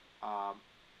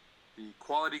 The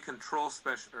quality control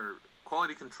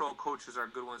coaches are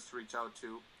good ones to reach out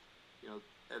to.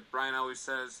 As Brian always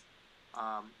says,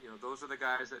 those are the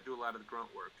guys that do a lot of the grunt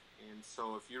work. And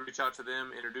so if you reach out to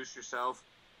them, introduce yourself,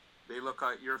 they look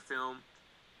at your film,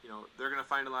 they're going to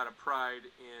find a lot of pride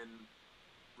in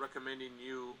recommending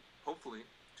you, hopefully,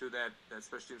 to that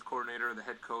special teams coordinator or the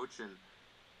head coach,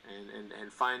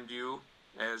 and find you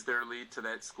as their lead to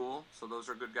that school. So those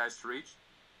are good guys to reach.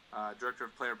 Director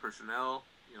of player personnel,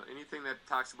 anything that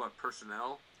talks about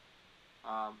personnel.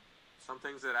 Some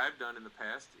things that I've done in the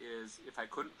past is, if I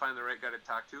couldn't find the right guy to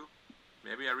talk to,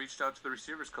 maybe I reached out to the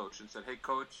receivers coach and said, hey,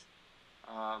 coach,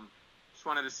 just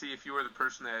wanted to see if you were the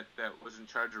person that was in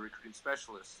charge of recruiting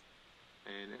specialists.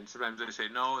 And sometimes they say,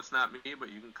 no, it's not me, but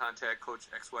you can contact Coach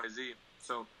XYZ.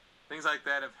 So things like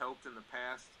that have helped in the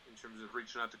past in terms of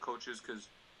reaching out to coaches, because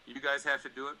you guys have to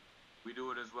do it. We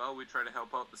do it as well. We try to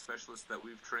help out the specialists that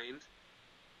we've trained,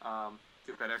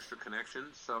 get that extra connection.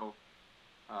 So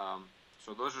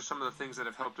those are some of the things that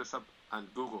have helped us up on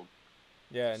Google.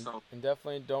 Yeah, and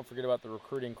definitely don't forget about the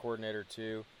recruiting coordinator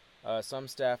too. Some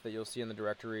staff that you'll see in the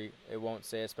directory, it won't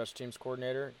say a special teams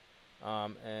coordinator,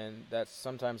 and that's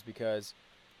sometimes because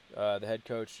the head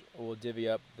coach will divvy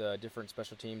up the different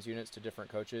special teams units to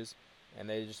different coaches, and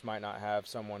they just might not have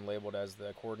someone labeled as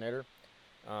the coordinator.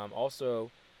 Also,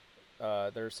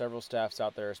 there are several staffs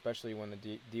out there, especially when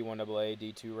the D1AA,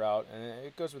 D2 route, and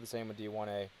it goes with the same with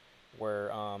D1A,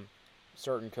 where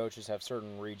certain coaches have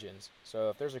certain regions. So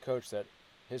if there's a coach that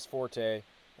his forte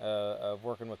of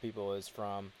working with people is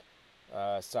from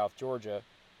South Georgia,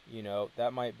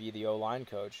 that might be the O-line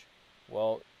coach.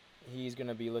 Well, he's going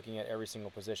to be looking at every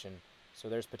single position. So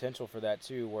there's potential for that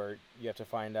too, where you have to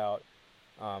find out,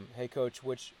 hey coach,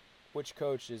 which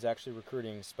coach is actually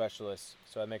recruiting specialists,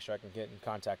 so I make sure I can get in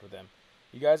contact with them.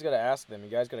 You guys got to ask them. You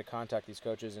guys got to contact these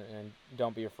coaches, and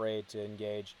don't be afraid to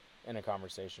engage in a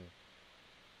conversation.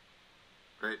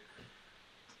 Great.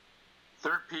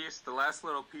 Third piece, the last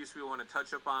little piece we want to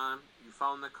touch up on. You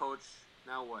found the coach.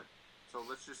 Now what? So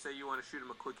let's just say you want to shoot him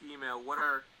a quick email. What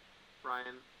are,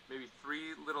 Brian, maybe 3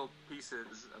 little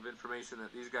pieces of information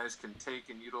that these guys can take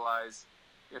and utilize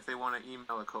if they want to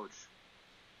email a coach?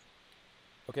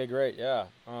 Okay, great. Yeah.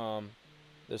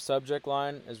 The subject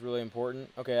line is really important.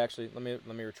 Okay, actually, let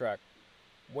me retract.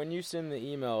 when you send the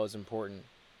email is important.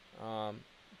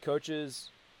 Coaches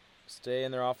stay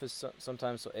in their office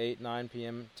sometimes till 8, 9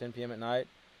 p.m., 10 p.m. at night,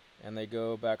 and they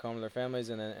go back home to their families,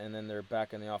 and then they're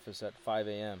back in the office at 5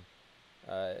 a.m.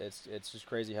 It's just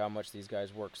crazy how much these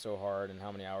guys work so hard and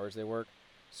how many hours they work.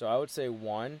 So I would say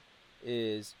one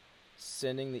is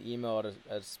sending the email at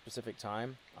a specific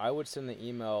time. I would send the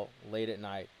email late at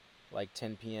night, like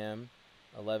 10 p.m.,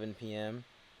 11 p.m.,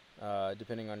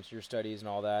 depending on your studies and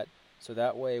all that. So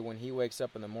that way when he wakes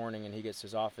up in the morning and he gets to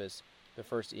his office, the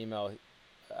first email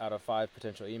out of 5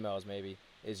 potential emails maybe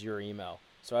is your email.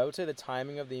 So I would say the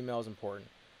timing of the email is important.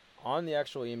 On the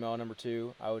actual email, number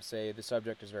 2, I would say the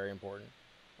subject is very important.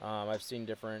 I've seen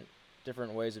different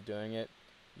ways of doing it.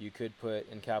 You could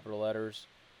put in capital letters,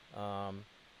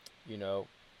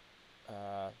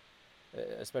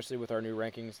 especially with our new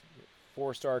rankings,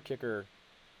 4-star kicker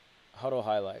huddle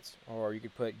highlights, or you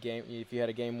could put game if you had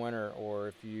a game winner, or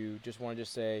if you just want to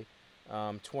just say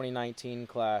 2019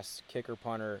 class kicker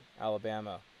punter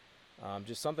Alabama,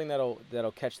 just something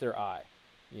that'll catch their eye.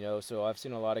 So I've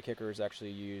seen a lot of kickers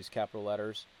actually use capital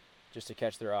letters just to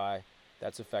catch their eye.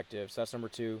 That's effective. So that's number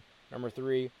 2. Number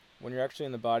 3, when you're actually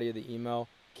in the body of the email,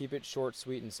 keep it short,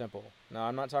 sweet, and simple. Now,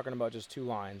 I'm not talking about just 2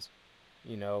 lines,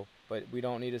 but we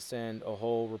don't need to send a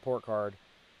whole report card,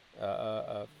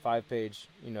 a 5-page,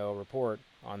 report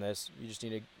on this. You just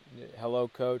need hello,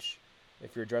 coach.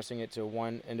 If you're addressing it to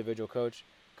one individual coach,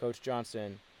 Coach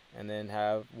Johnson, and then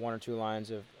have 1 or 2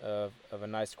 lines of a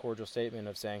nice cordial statement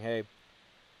of saying, hey,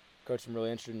 Coach, I'm really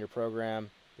interested in your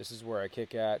program. This is where I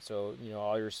kick at. So,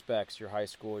 all your specs, your high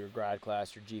school, your grad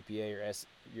class, your GPA,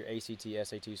 your ACT,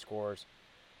 SAT scores,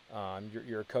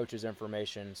 your coach's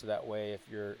information. So that way,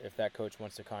 if that coach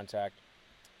wants to contact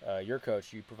your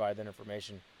coach, you provide that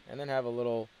information. And then have a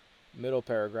little middle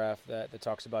paragraph that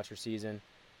talks about your season.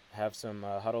 Have some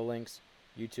huddle links,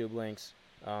 YouTube links,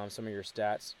 some of your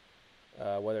stats,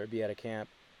 whether it be at a camp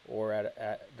or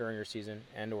during your season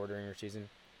or during your season.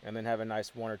 And then have a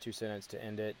nice 1 or 2 sentence to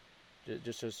end it.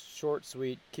 Just a short,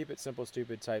 sweet, keep it simple,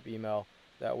 stupid type email.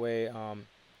 That way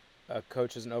a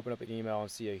coach doesn't open up an email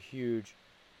and see a huge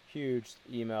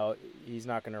email. He's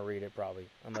not going to read it probably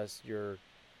unless you're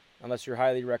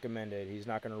highly recommended. He's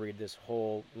not going to read this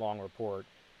whole long report.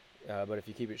 But if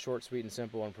you keep it short, sweet, and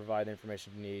simple and provide the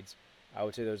information he needs, I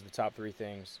would say those are the top 3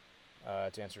 things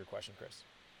to answer your question, Chris.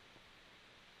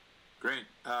 Great.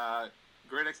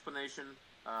 Great explanation.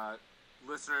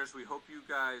 Listeners, we hope you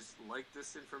guys like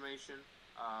this information.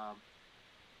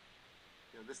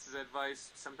 This is advice.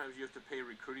 Sometimes you have to pay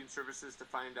recruiting services to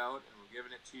find out, and we're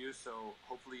giving it to you, so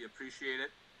hopefully you appreciate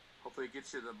it. Hopefully it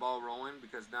gets you the ball rolling,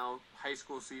 because now high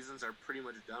school seasons are pretty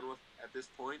much done with at this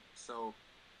point. So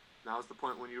now's the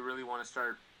point when you really want to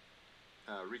start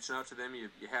reaching out to them. You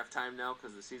have time now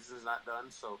because the season's not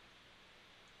done. So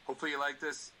hopefully you like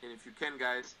this, and if you can,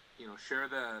 guys, share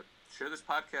this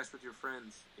podcast with your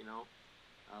friends.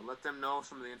 Let them know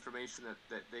some of the information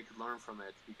that they could learn from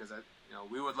it, because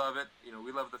we would love it.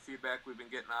 We love the feedback we've been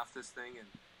getting off this thing,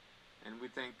 and we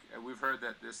think we've heard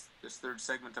that this 3rd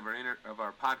segment of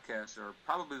our podcast are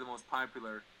probably the most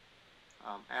popular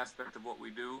aspect of what we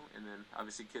do, and then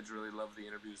obviously kids really love the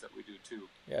interviews that we do too.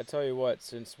 Yeah, I tell you what,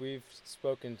 since we've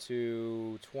spoken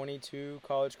to 22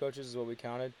 college coaches is what we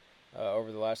counted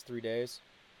over the last 3 days.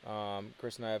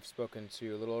 Chris and I have spoken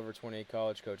to a little over 20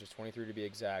 college coaches, 23 to be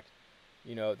exact.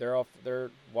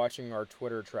 They're watching our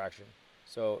Twitter traction.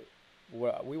 So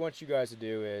what we want you guys to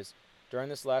do is, during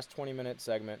this last 20-minute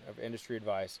segment of industry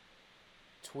advice,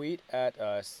 tweet at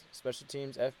us, Special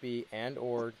Teams FB and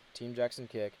or Team Jackson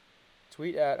Kick.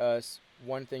 Tweet at us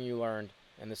one thing you learned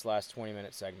in this last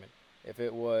 20-minute segment. If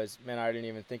it was, man, I didn't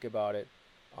even think about it,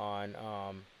 on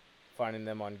finding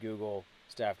them on Google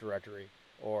staff directory,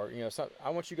 or I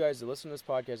want you guys to listen to this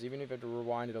podcast, even if you have to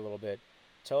rewind it a little bit.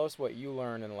 Tell us what you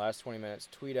learned in the last 20 minutes.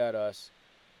 Tweet at us,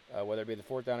 whether it be the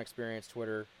 4th Down Experience,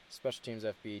 Twitter, Special Teams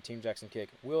FB, Team Jackson Kick.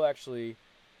 We'll actually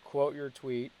quote your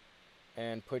tweet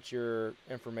and put your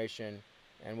information,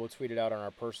 and we'll tweet it out on our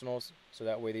personals, so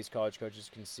that way these college coaches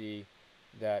can see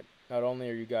that not only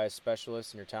are you guys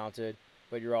specialists and you're talented,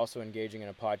 but you're also engaging in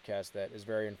a podcast that is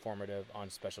very informative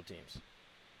on special teams.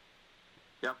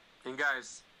 Yep. And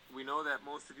guys, we know that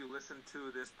most of you listen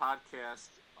to this podcast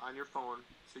on your phone,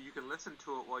 so you can listen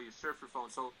to it while you surf your phone.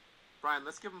 So, Brian,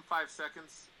 let's give them 5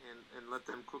 seconds and let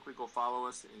them quickly go follow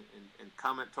us and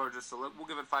comment towards us. So we'll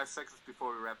give it 5 seconds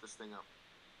before we wrap this thing up.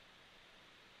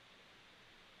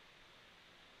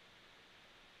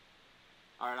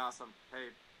 All right, awesome. Hey,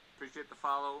 appreciate the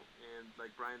follow, and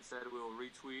like Brian said, we will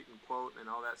retweet and quote and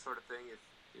all that sort of thing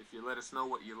if you let us know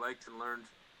what you liked and learned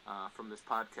from this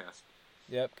podcast.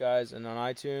 Yep, guys, and on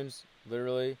iTunes,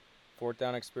 literally, Fourth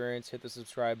Down Experience, hit the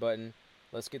subscribe button.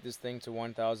 Let's get this thing to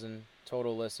 1,000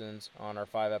 total listens on our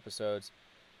 5 episodes.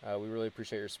 We really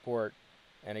appreciate your support.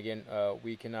 And again,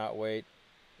 we cannot wait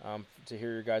to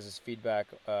hear your guys' feedback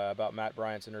about Matt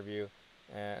Bryant's interview.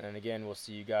 And again, we'll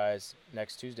see you guys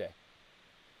next Tuesday.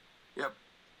 Yep.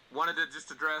 Wanted to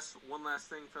just address one last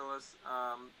thing, fellas.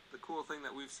 The cool thing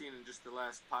that we've seen in just the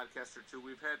last podcast or two,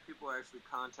 we've had people actually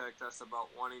contact us about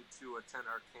wanting to attend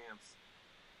our camps.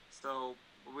 So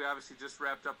we obviously just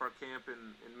wrapped up our camp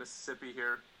in Mississippi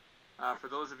here. For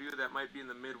those of you that might be in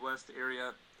the Midwest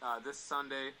area, this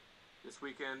Sunday, this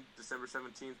weekend, December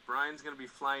 17th, Brian's going to be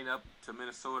flying up to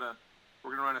Minnesota.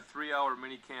 We're going to run a 3-hour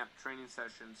mini camp training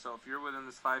session. So if you're within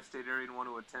this 5-state area and want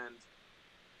to attend,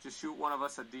 just shoot one of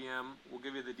us a DM. We'll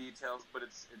give you the details, but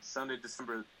it's Sunday,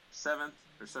 December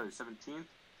 17th.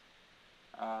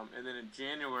 And then in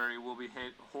January, we'll be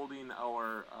holding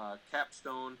our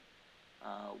capstone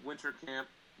winter camp.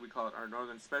 We call it our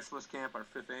Northern Specialist Camp, our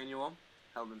 5th annual,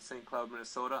 held in St. Cloud,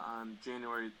 Minnesota on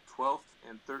January 12th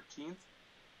and 13th.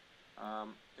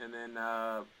 And then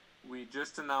we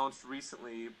just announced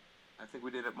recently, I think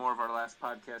we did it more of our last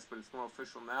podcast, but it's more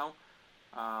official now.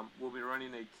 We'll be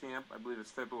running a camp, I believe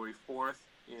it's February 4th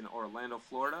in Orlando,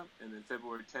 Florida, and then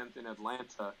February 10th in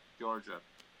Atlanta, Georgia.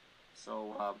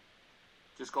 So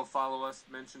just go follow us,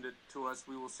 mention it to us.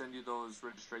 We will send you those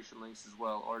registration links as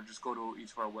well, or just go to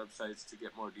each of our websites to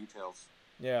get more details.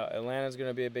 Yeah, Atlanta's going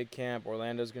to be a big camp.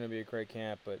 Orlando's going to be a great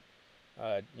camp, but,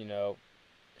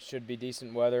 should be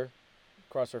decent weather.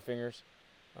 Cross our fingers.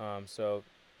 So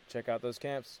check out those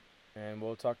camps, and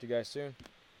we'll talk to you guys soon.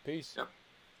 Peace. Yep.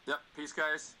 Peace,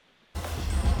 guys.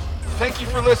 Thank you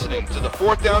for listening to the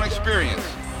Fourth Down Experience.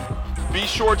 Be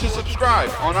sure to subscribe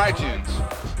on iTunes.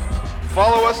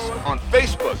 Follow us on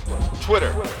Facebook,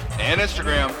 Twitter, and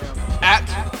Instagram at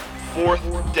Fourth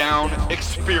Down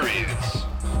Experience.